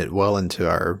own it well into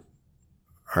our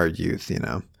youth,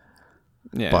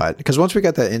 Yeah. But because once we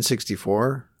got that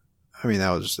N64, I mean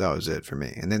that was it for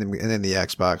me. And then the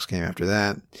Xbox came after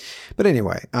that. But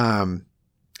anyway,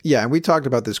 yeah, and we talked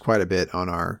about this quite a bit on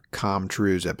our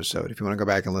Com-Trues episode. If you want to go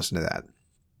back and listen to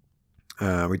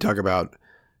that, we talk about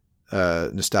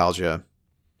nostalgia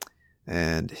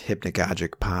and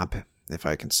hypnagogic pop, if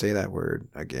I can say that word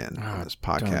again on this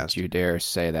podcast. Don't you dare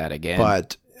say that again.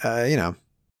 But,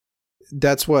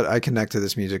 that's what I connect to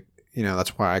this music.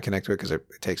 That's why I connect to it, because it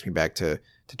takes me back to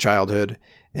childhood.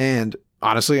 And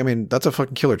honestly, I mean, that's a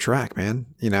fucking killer track, man.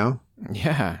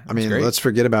 Yeah. I mean, let's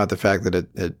forget about the fact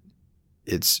that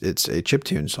it's a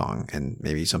chiptune song, and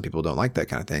maybe some people don't like that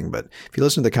kind of thing. But if you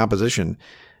listen to the composition,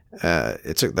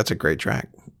 that's a great track,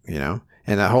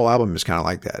 And that whole album is kind of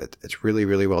like that. It's really,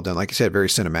 really well done. Like you said, very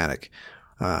cinematic.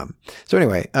 So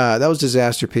anyway, that was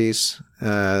Disasterpiece.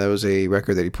 That was a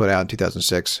record that he put out in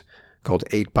 2006 called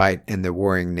 8-Bite and the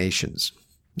Warring Nations.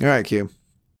 All right, Q.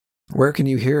 Where can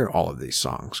you hear all of these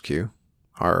songs, Q?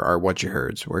 Our What You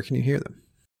Heards. Where can you hear them?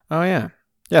 Oh, yeah.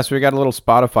 Yeah, so we got a little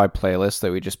Spotify playlist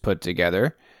that we just put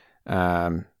together.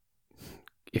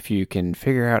 If you can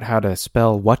figure out how to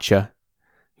spell whatcha,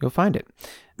 you'll find it.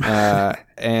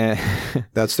 And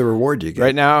that's the reward you get.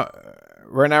 Right now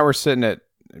we're sitting at,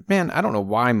 man, I don't know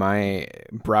why my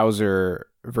browser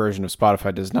version of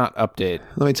Spotify does not update.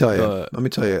 Let me tell you.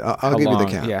 I'll give you the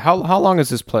count. Yeah. How long is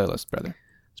this playlist, brother?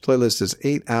 This playlist is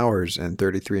 8 hours and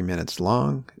 33 minutes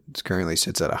long. It currently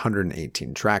sits at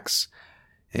 118 tracks.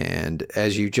 And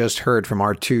as you just heard from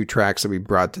our 2 tracks that we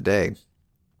brought today,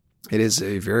 it is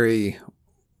a very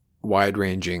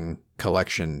wide-ranging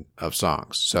collection of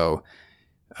songs. So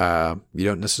you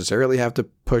don't necessarily have to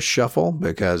push shuffle,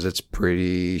 because it's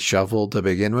pretty shuffled to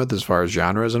begin with as far as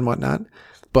genres and whatnot.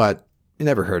 But it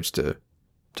never hurts to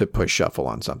push shuffle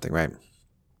on something, right?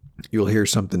 You'll hear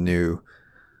something new,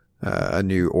 a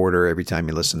new order every time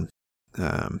you listen.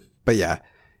 But yeah.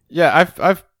 Yeah,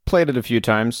 I've played it a few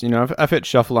times. I've hit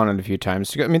shuffle on it a few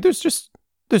times. I mean,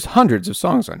 there's hundreds of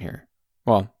songs on here.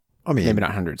 Well, I mean, maybe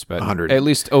not hundreds, but 100. At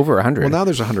least over 100. Well, now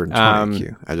there's 120,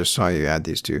 Q. I just saw you add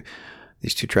these two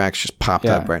tracks just popped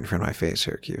up right in front of my face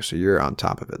here, Q. So you're on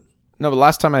top of it. No, but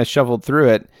last time I shuffled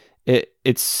through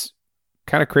it's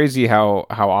kind of crazy how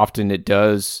often it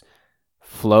does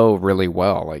flow really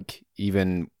well, like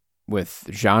even with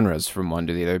genres from one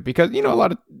to the other, because a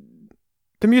lot of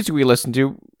the music we listen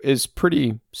to is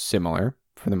pretty similar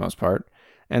for the most part,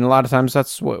 and a lot of times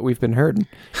that's what we've been heard,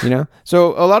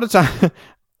 So a lot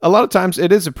of times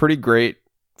it is a pretty great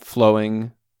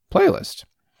flowing playlist.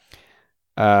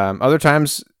 Other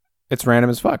times it's random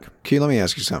as fuck. Q, let me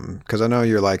ask you something, because I know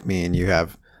you're like me and you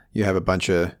have a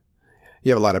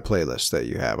lot of playlists that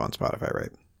you have on Spotify,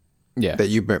 right? Yeah. That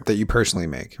you personally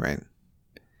make, right?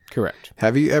 Correct.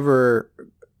 Have you ever,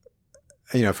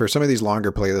 for some of these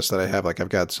longer playlists that I have, like I've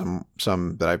got some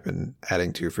that I've been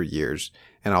adding to for years,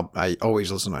 and I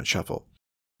always listen on shuffle.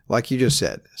 Like you just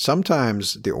said,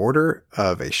 sometimes the order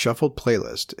of a shuffled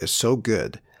playlist is so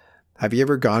good. Have you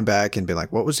ever gone back and been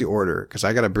like, what was the order? Because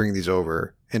I got to bring these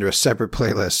over into a separate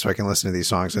playlist so I can listen to these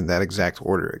songs in that exact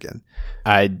order again.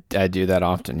 I do that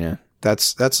often, yeah.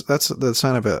 That's the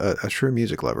sign of a true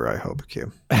music lover, I hope,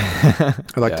 Q. I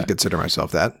like to consider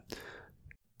myself that.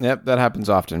 Yep, that happens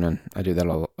often, man. I do that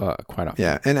quite often.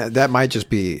 Yeah, and that might just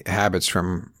be habits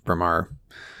from our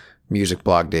music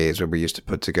blog days where we used to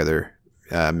put together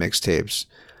mixtapes.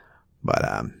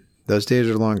 But those days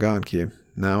are long gone, Q.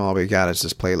 Now all we got is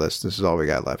this playlist. This is all we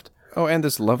got left. Oh, and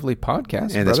this lovely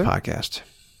podcast, and brother. This podcast.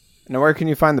 Now, where can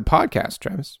you find the podcast,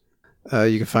 Travis?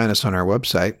 You can find us on our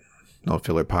website,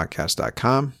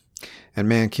 nofillerpodcast.com. And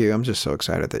man, Q, I'm just so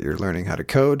excited that you're learning how to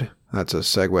code. That's a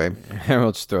segue.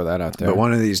 We'll just throw that out there. But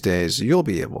one of these days, you'll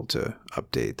be able to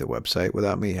update the website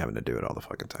without me having to do it all the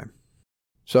fucking time.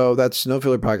 So that's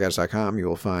nofillerpodcast.com. You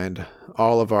will find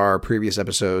all of our previous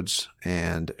episodes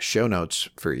and show notes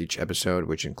for each episode,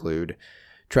 which include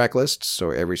track lists.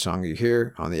 So every song you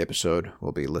hear on the episode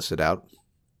will be listed out.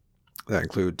 That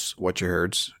includes What You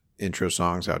Heard's, intro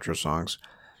songs, outro songs.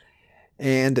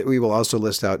 And we will also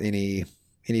list out any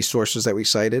sources that we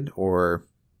cited, or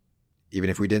even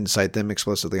if we didn't cite them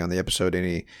explicitly on the episode,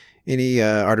 any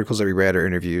articles that we read or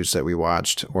interviews that we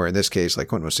watched, or in this case, like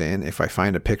Quentin was saying, if I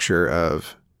find a picture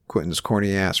of Quentin's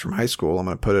corny ass from high school, I'm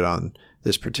going to put it on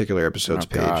this particular episode's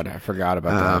page. God, I forgot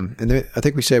about that. And then I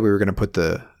think we said we were going to put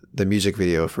the music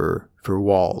video for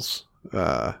Walls,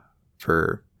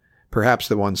 for perhaps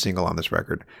the one single on this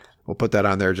record. We'll put that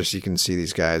on there just so you can see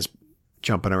these guys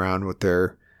jumping around with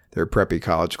their preppy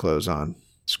college clothes on,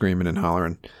 screaming and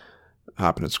hollering,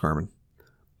 hopping and squirming.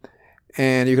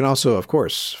 And you can also, of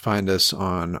course, find us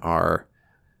on our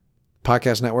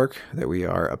podcast network that we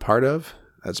are a part of.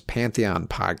 That's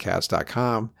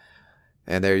pantheonpodcast.com.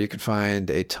 And there you can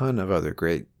find a ton of other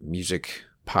great music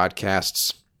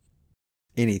podcasts.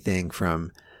 Anything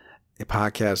from a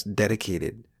podcast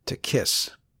dedicated to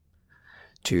Kiss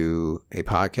to a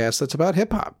podcast that's about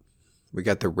hip-hop. We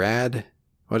got the rad,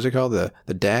 what is it called? The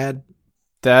Dad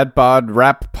Bod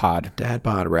Rap Pod. Dad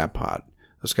Bod Rap Pod.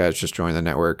 Those guys just joined the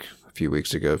network a few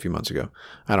months ago.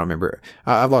 I don't remember.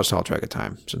 I've lost all track of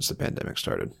time since the pandemic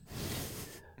started.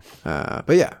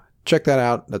 But yeah, check that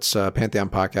out. That's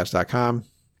pantheonpodcast.com.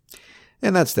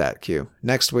 And that's that, Q.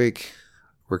 Next week,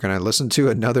 we're going to listen to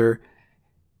another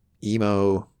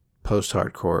emo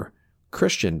post-hardcore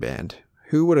Christian band.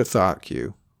 Who would have thought,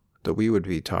 Q, that we would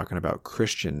be talking about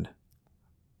Christian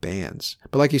bands?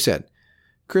 But like you said,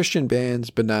 Christian bands,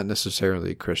 but not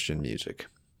necessarily Christian music.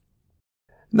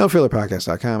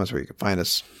 NoFillerPodcast.com is where you can find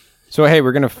us. So, hey,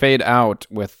 we're going to fade out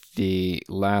with the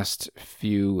last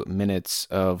few minutes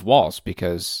of Walls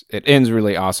because it ends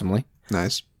really awesomely.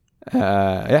 Nice.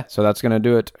 Yeah, so that's going to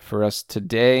do it for us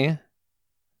today.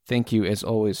 Thank you, as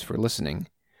always, for listening.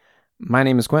 My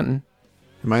name is Quentin.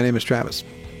 My name is Travis.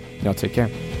 Y'all take care.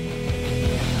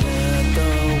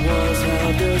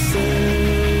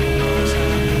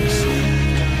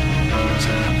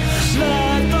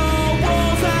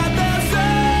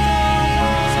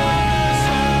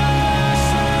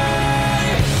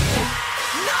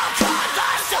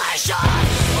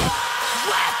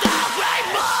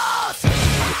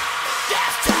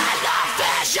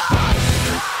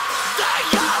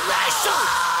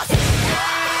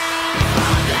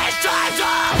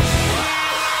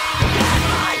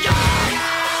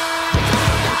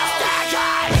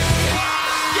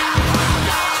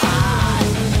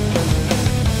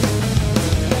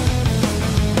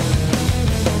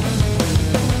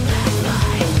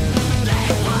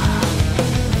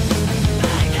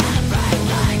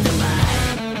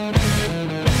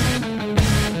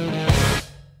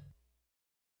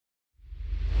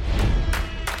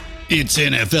 It's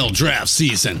NFL draft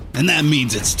season, and that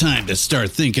means it's time to start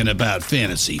thinking about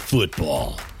fantasy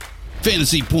football.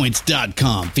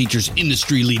 FantasyPoints.com features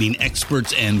industry-leading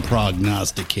experts and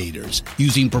prognosticators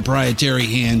using proprietary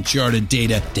hand-charted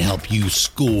data to help you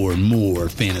score more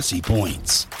fantasy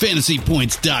points.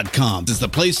 FantasyPoints.com is the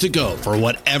place to go for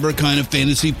whatever kind of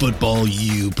fantasy football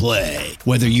you play.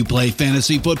 Whether you play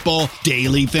fantasy football,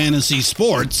 daily fantasy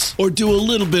sports, or do a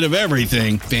little bit of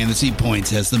everything, Fantasy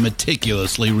Points has the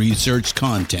meticulously researched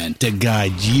content to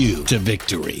guide you to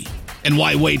victory. And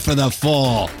why wait for the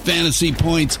fall? Fantasy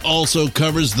Points also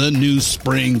covers the new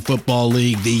spring football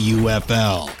league, the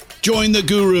UFL. Join the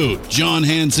guru, John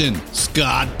Hansen,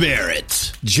 Scott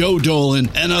Barrett, Joe Dolan,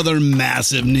 and other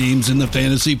massive names in the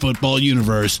fantasy football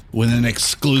universe with an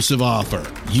exclusive offer.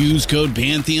 Use code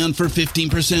Pantheon for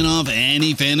 15% off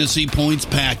any Fantasy Points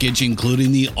package,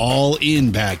 including the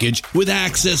all-in package, with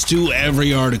access to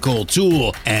every article,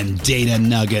 tool, and data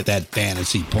nugget that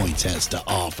Fantasy Points has to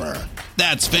offer.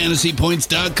 That's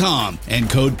FantasyPoints.com and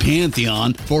code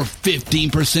Pantheon for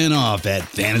 15% off at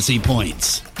Fantasy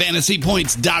Points.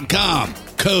 FantasyPoints.com,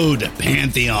 code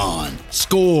Pantheon.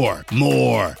 Score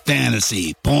more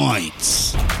fantasy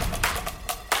points.